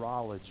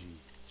neurology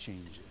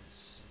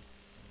changes.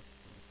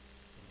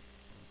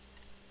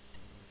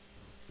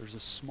 There's a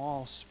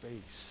small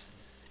space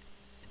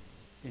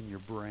in your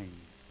brain.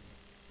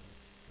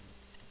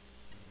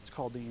 It's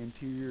called the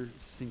anterior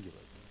cingulate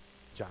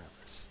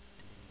gyrus.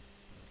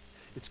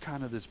 It's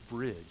kind of this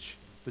bridge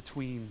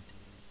between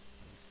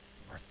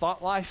our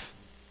thought life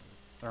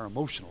and our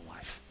emotional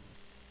life.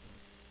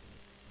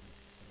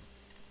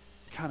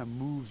 It kind of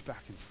moves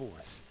back and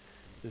forth.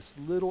 This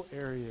little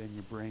area in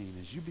your brain,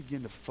 as you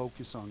begin to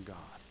focus on God.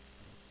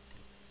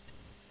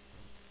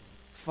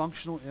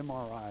 Functional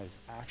MRIs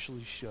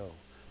actually show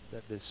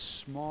that this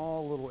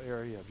small little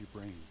area of your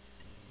brain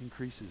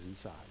increases in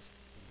size.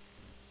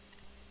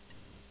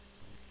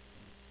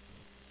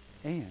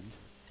 And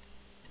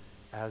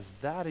as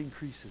that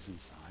increases in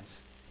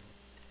size,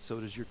 so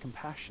does your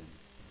compassion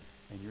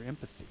and your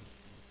empathy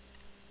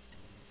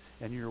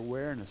and your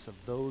awareness of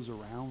those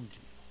around you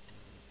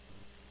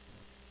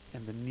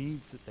and the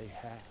needs that they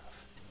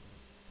have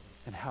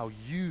and how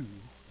you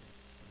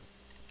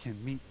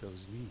can meet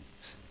those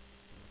needs.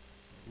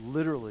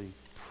 Literally,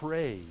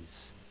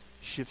 praise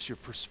shifts your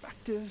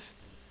perspective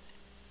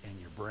and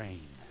your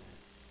brain,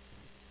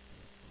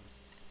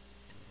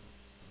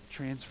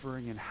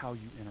 transferring in how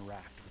you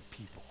interact with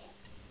people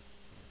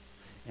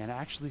and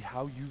actually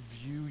how you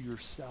view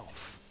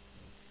yourself.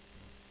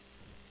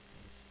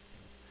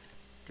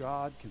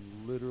 God can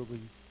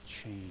literally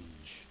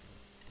change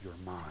your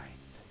mind.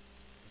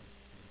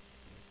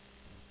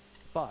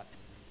 But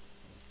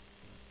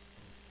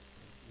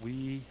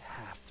we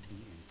have to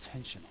be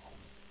intentional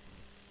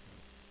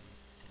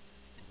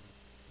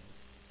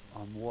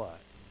on what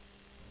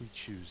we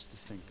choose to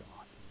think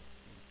on.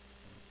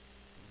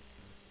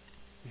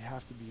 We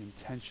have to be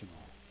intentional.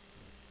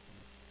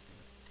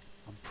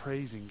 I'm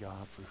praising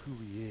God for who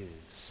he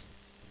is.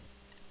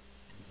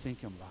 And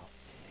thinking about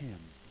him.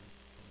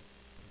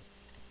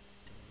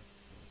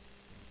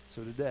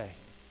 So today,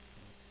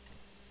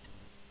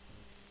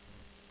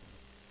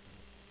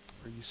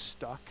 are you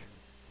stuck?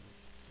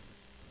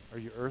 Are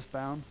you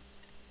earthbound?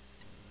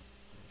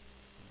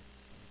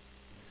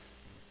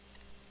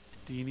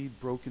 Do you need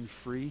broken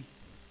free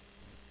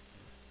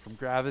from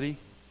gravity?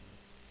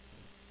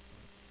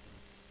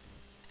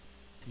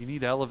 Do you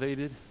need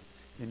elevated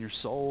in your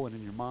soul and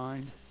in your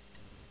mind,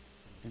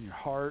 in your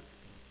heart,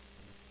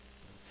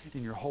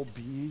 in your whole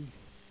being?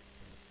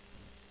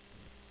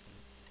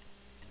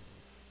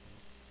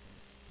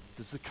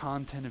 Does the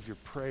content of your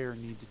prayer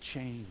need to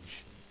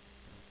change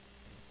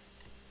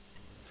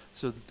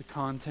so that the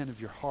content of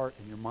your heart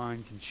and your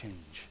mind can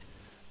change,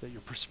 that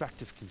your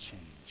perspective can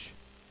change?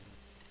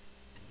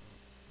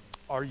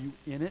 Are you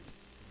in it?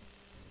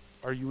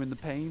 Are you in the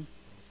pain?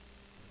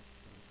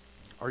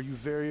 Are you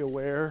very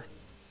aware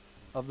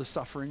of the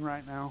suffering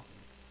right now,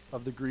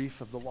 of the grief,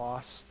 of the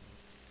loss?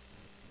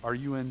 Are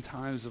you in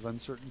times of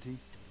uncertainty?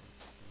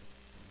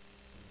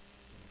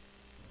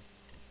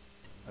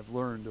 I've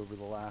learned over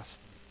the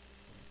last,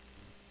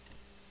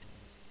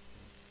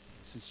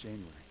 since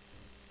January,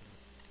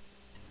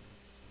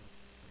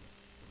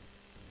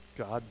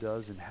 God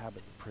does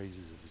inhabit the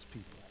praises of his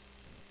people.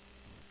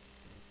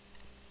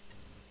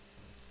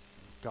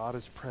 God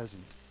is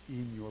present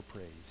in your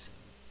praise.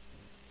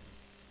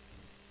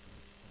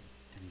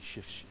 And he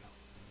shifts you.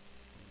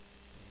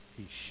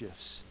 He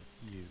shifts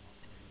you.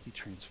 He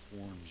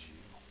transforms you.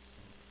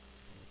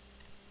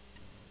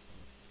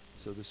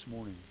 So this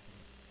morning,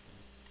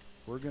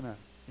 we're going to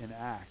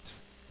enact,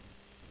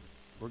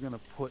 we're going to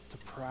put to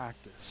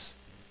practice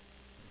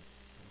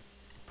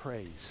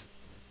praise.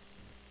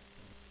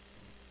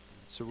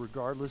 So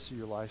regardless of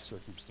your life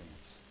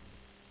circumstance,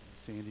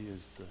 Sandy,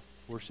 as the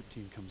worship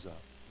team comes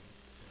up,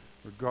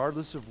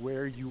 regardless of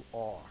where you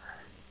are,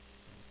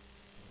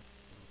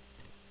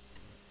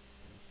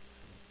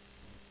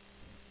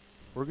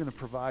 we're going to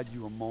provide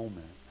you a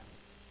moment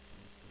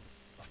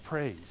of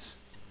praise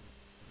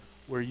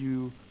where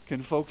you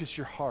can focus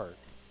your heart,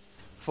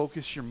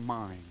 focus your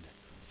mind,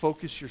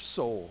 focus your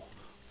soul,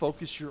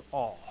 focus your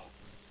all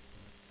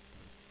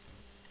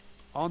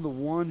on the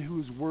one who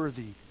is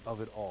worthy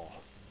of it all.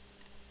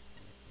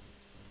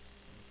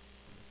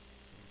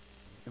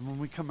 And when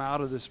we come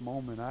out of this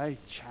moment, I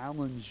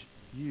challenge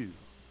you,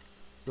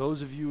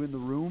 those of you in the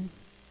room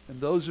and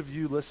those of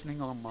you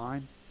listening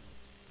online,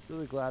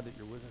 really glad that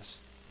you're with us.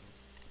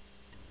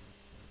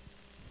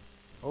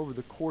 Over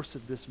the course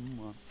of this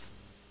month,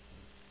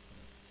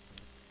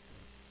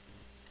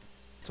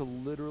 to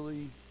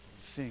literally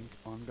think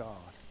on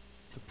God,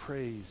 to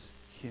praise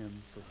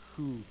him for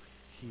who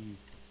he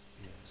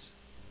is.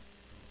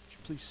 Would you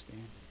please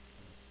stand?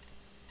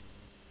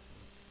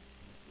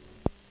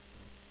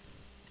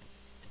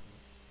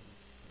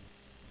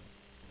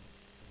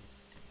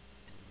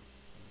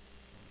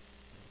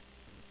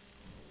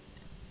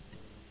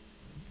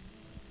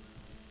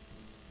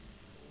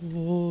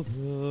 All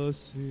the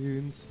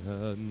saints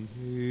and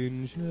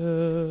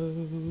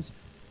angels,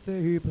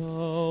 they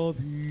bow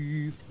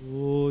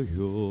before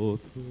your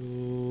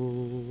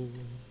throne.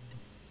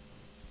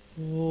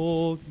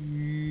 All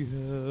the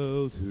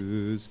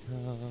elders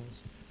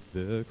cast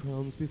their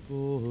crowns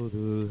before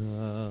the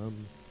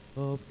Lamb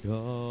of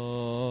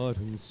God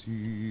and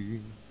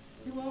sing,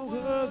 you are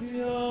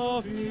worthy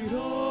of it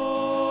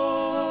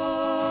all.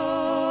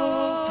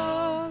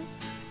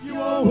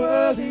 You are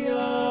worthy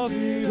of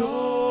it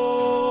all.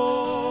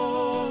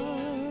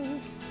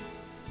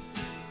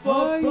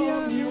 For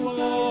from you are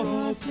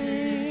all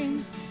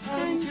things,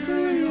 and to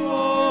you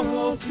are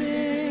all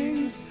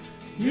things.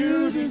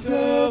 You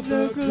deserve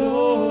the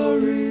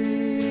glory.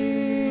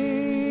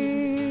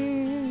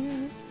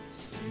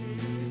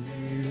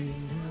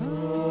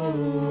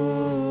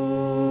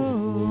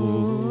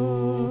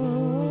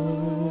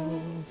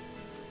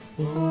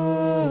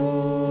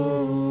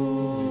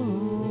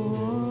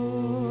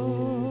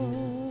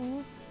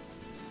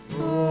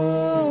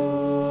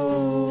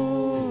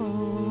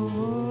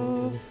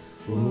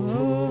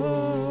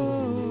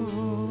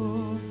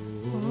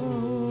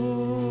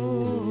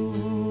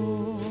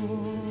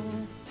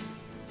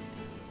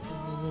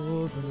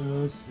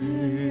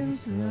 Singing,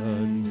 saints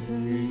and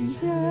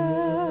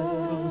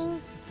angels,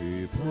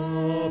 they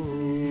bow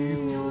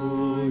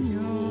before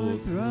your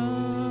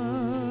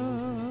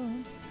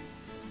throne.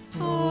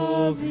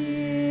 All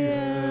the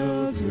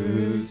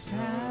elders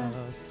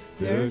cast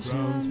their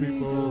crowns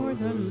before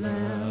the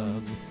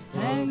Lamb,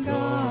 and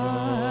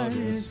God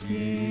is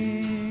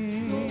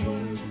King.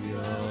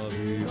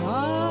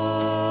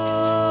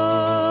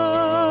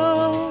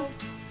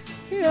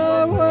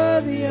 You're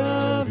worthy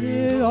of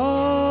it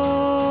all.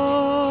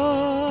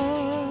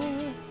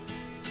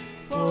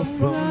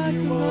 From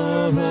you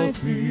are all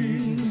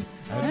things,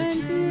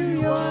 and to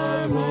you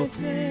are all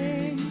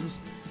things.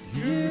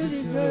 You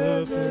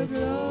deserve the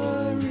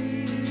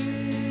glory.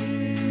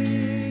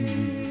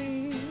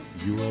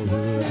 You are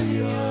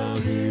worthy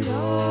of it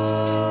all.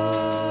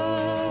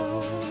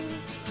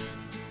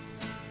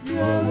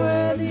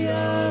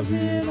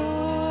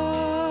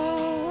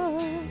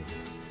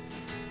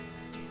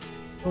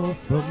 For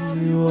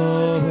from you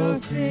are all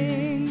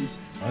things,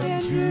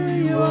 and to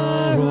you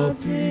are all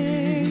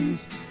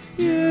things.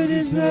 You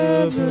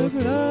deserve the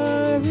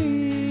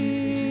glory.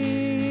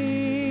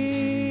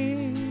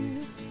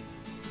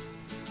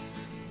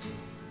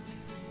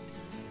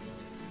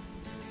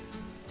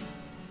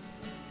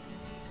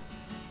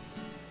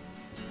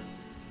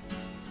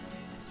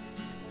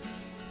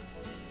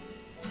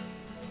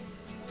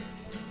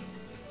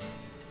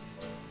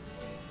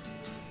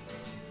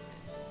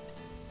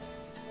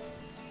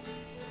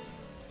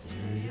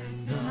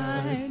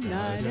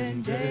 Night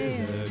and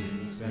day, let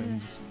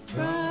incense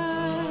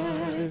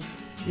rise.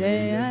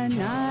 Day and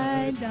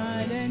night,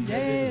 night and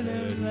day,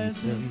 let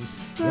incense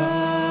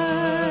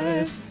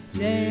rise.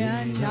 Day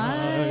and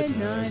night,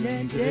 night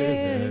and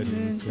day, let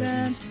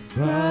incense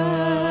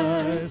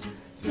rise.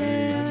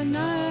 Day and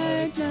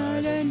night,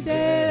 night and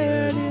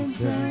day, let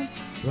incense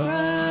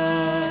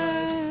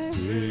rise.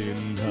 Day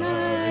and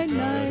night,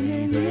 night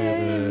and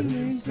day, let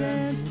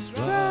incense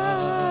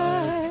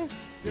rise.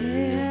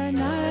 Day and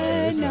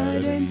night,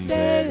 night and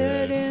day,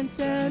 let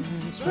incense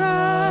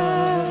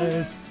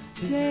rise.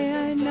 Day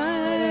and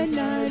night,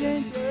 night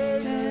and day,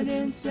 let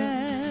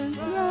incense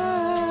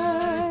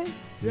rise.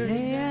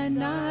 Day and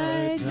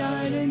night,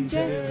 night and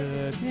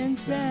day, let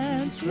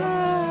incense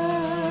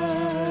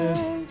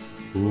rise.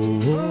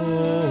 Oh, oh,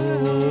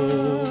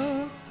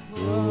 oh,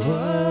 oh,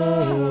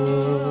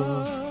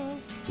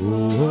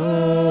 oh,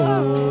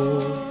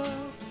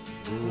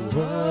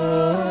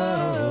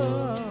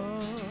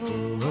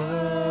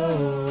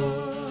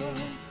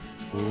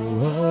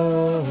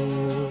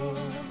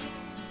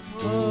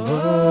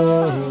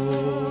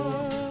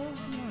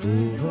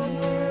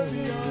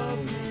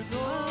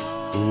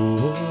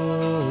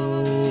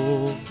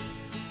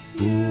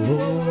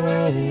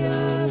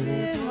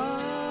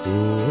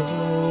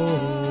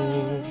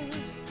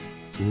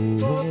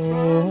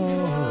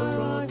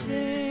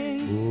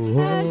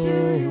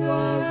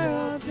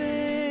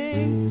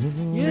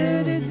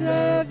 You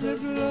deserve the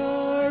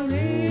glory.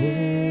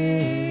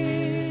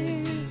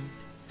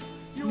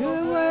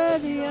 You're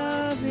worthy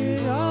of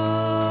it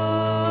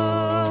all.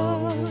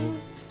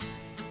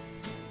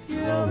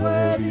 You're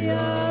worthy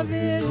of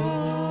it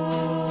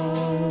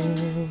all.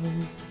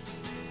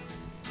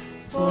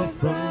 For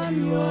from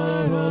you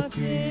are all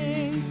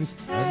things,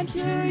 and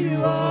to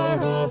you are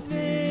all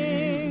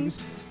things.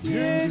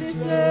 You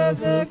deserve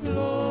the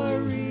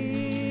glory.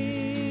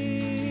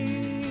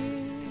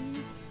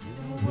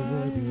 You're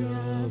worthy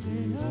of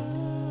it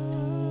all.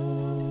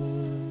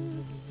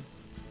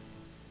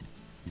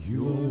 You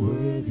are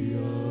worthy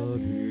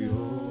of it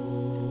all.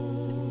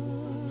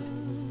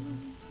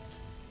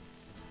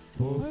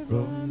 For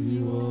from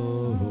you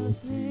are all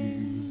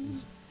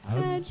things,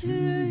 and to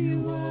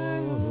you are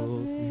all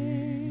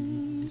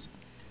things.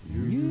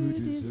 You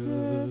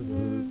deserve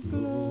the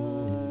glory.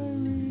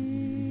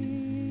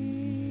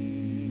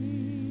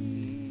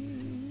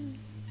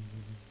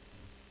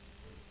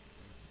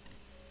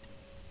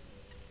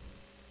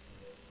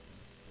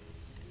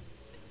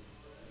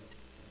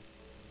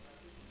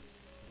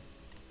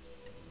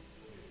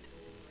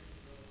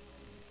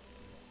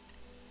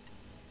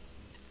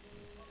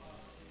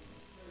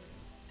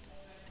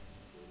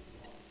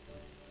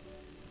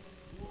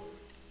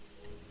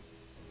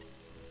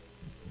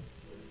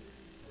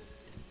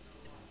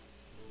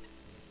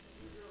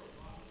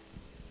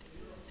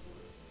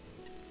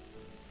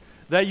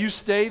 That you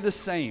stay the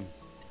same.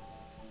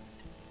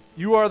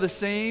 You are the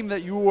same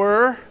that you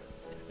were,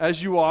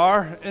 as you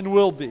are, and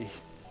will be.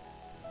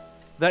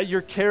 That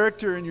your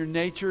character and your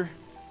nature,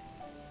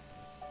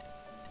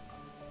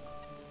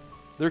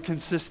 they're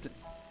consistent.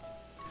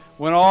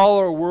 When all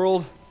our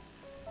world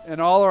and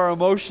all our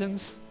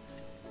emotions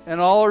and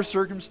all our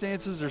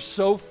circumstances are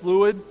so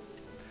fluid,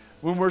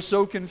 when we're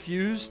so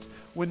confused,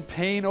 when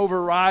pain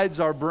overrides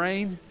our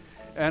brain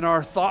and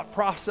our thought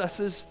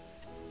processes,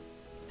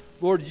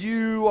 Lord,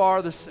 you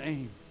are the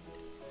same.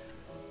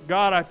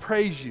 God, I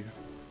praise you.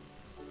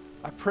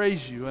 I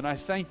praise you and I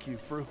thank you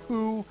for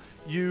who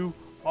you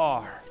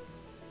are.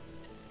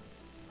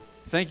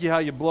 Thank you how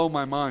you blow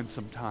my mind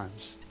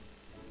sometimes.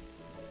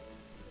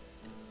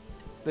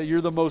 That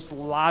you're the most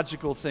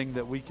logical thing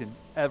that we can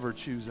ever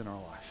choose in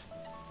our life.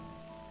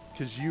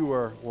 Because you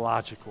are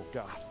logical,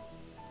 God.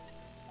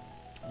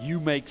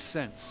 You make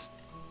sense.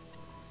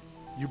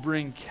 You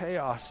bring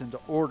chaos into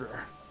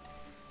order.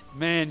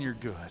 Man, you're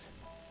good.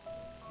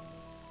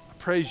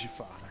 Praise you,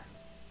 Father.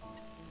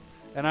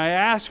 And I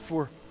ask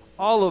for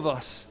all of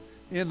us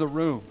in the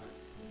room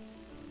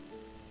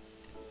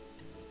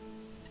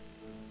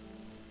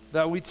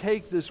that we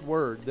take this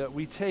word, that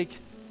we take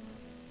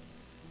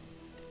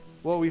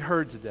what we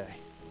heard today,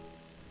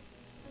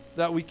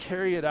 that we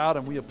carry it out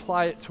and we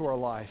apply it to our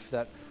life,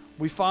 that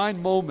we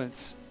find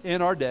moments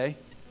in our day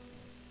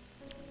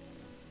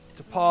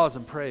to pause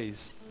and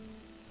praise,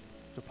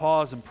 to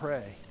pause and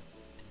pray,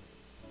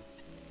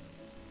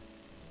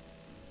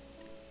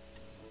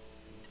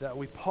 that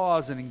we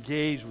pause and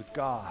engage with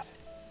God,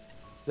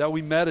 that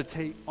we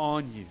meditate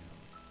on you,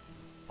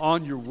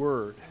 on your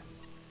word,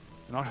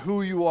 and on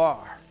who you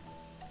are.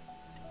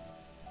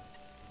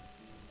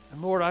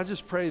 And Lord, I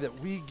just pray that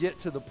we get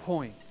to the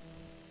point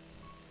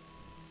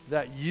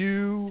that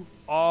you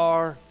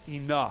are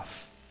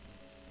enough.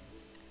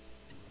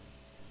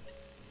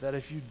 That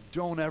if you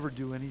don't ever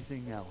do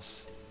anything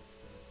else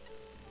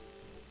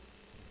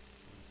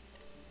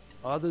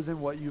other than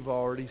what you've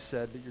already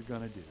said that you're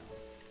going to do,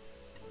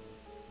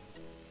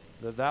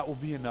 that will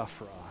be enough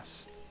for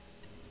us.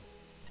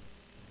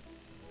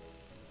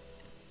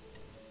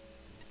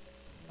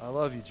 I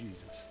love you,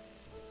 Jesus.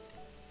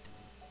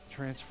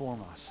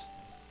 Transform us.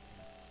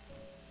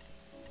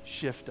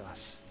 Shift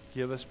us.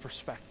 Give us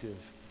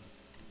perspective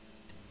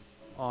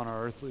on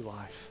our earthly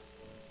life.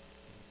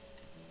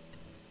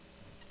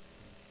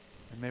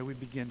 And may we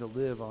begin to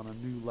live on a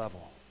new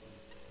level,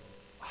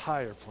 a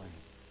higher plane,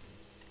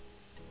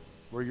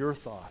 where your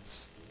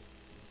thoughts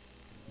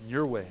and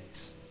your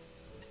ways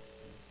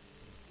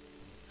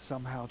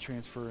somehow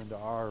transfer into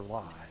our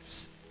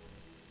lives.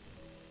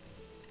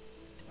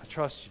 I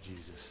trust you,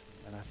 Jesus,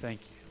 and I thank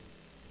you.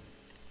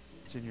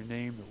 It's in your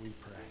name that we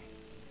pray.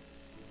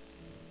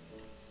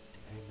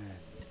 Amen.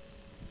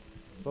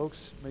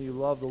 Folks, may you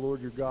love the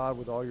Lord your God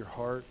with all your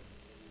heart,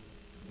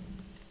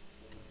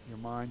 your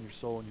mind, your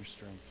soul, and your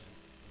strength.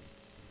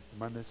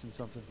 Am I missing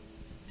something?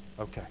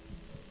 Okay.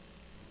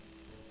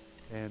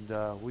 And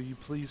will you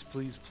please,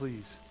 please,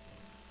 please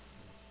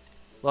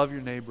love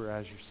your neighbor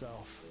as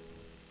yourself.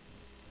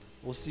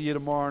 We'll see you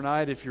tomorrow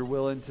night if you're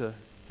willing to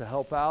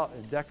help out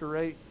and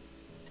decorate.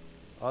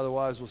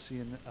 Otherwise, we'll see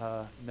you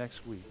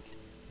next week.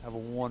 Have a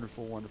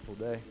wonderful, wonderful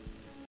day.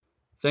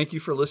 Thank you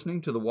for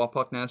listening to the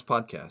Wapak Naz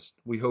podcast.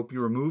 We hope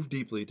you are moved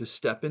deeply to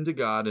step into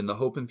God and the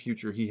hope and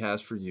future He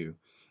has for you,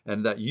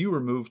 and that you are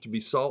moved to be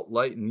salt,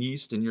 light, and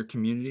yeast in your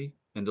community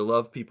and to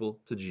love people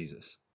to Jesus.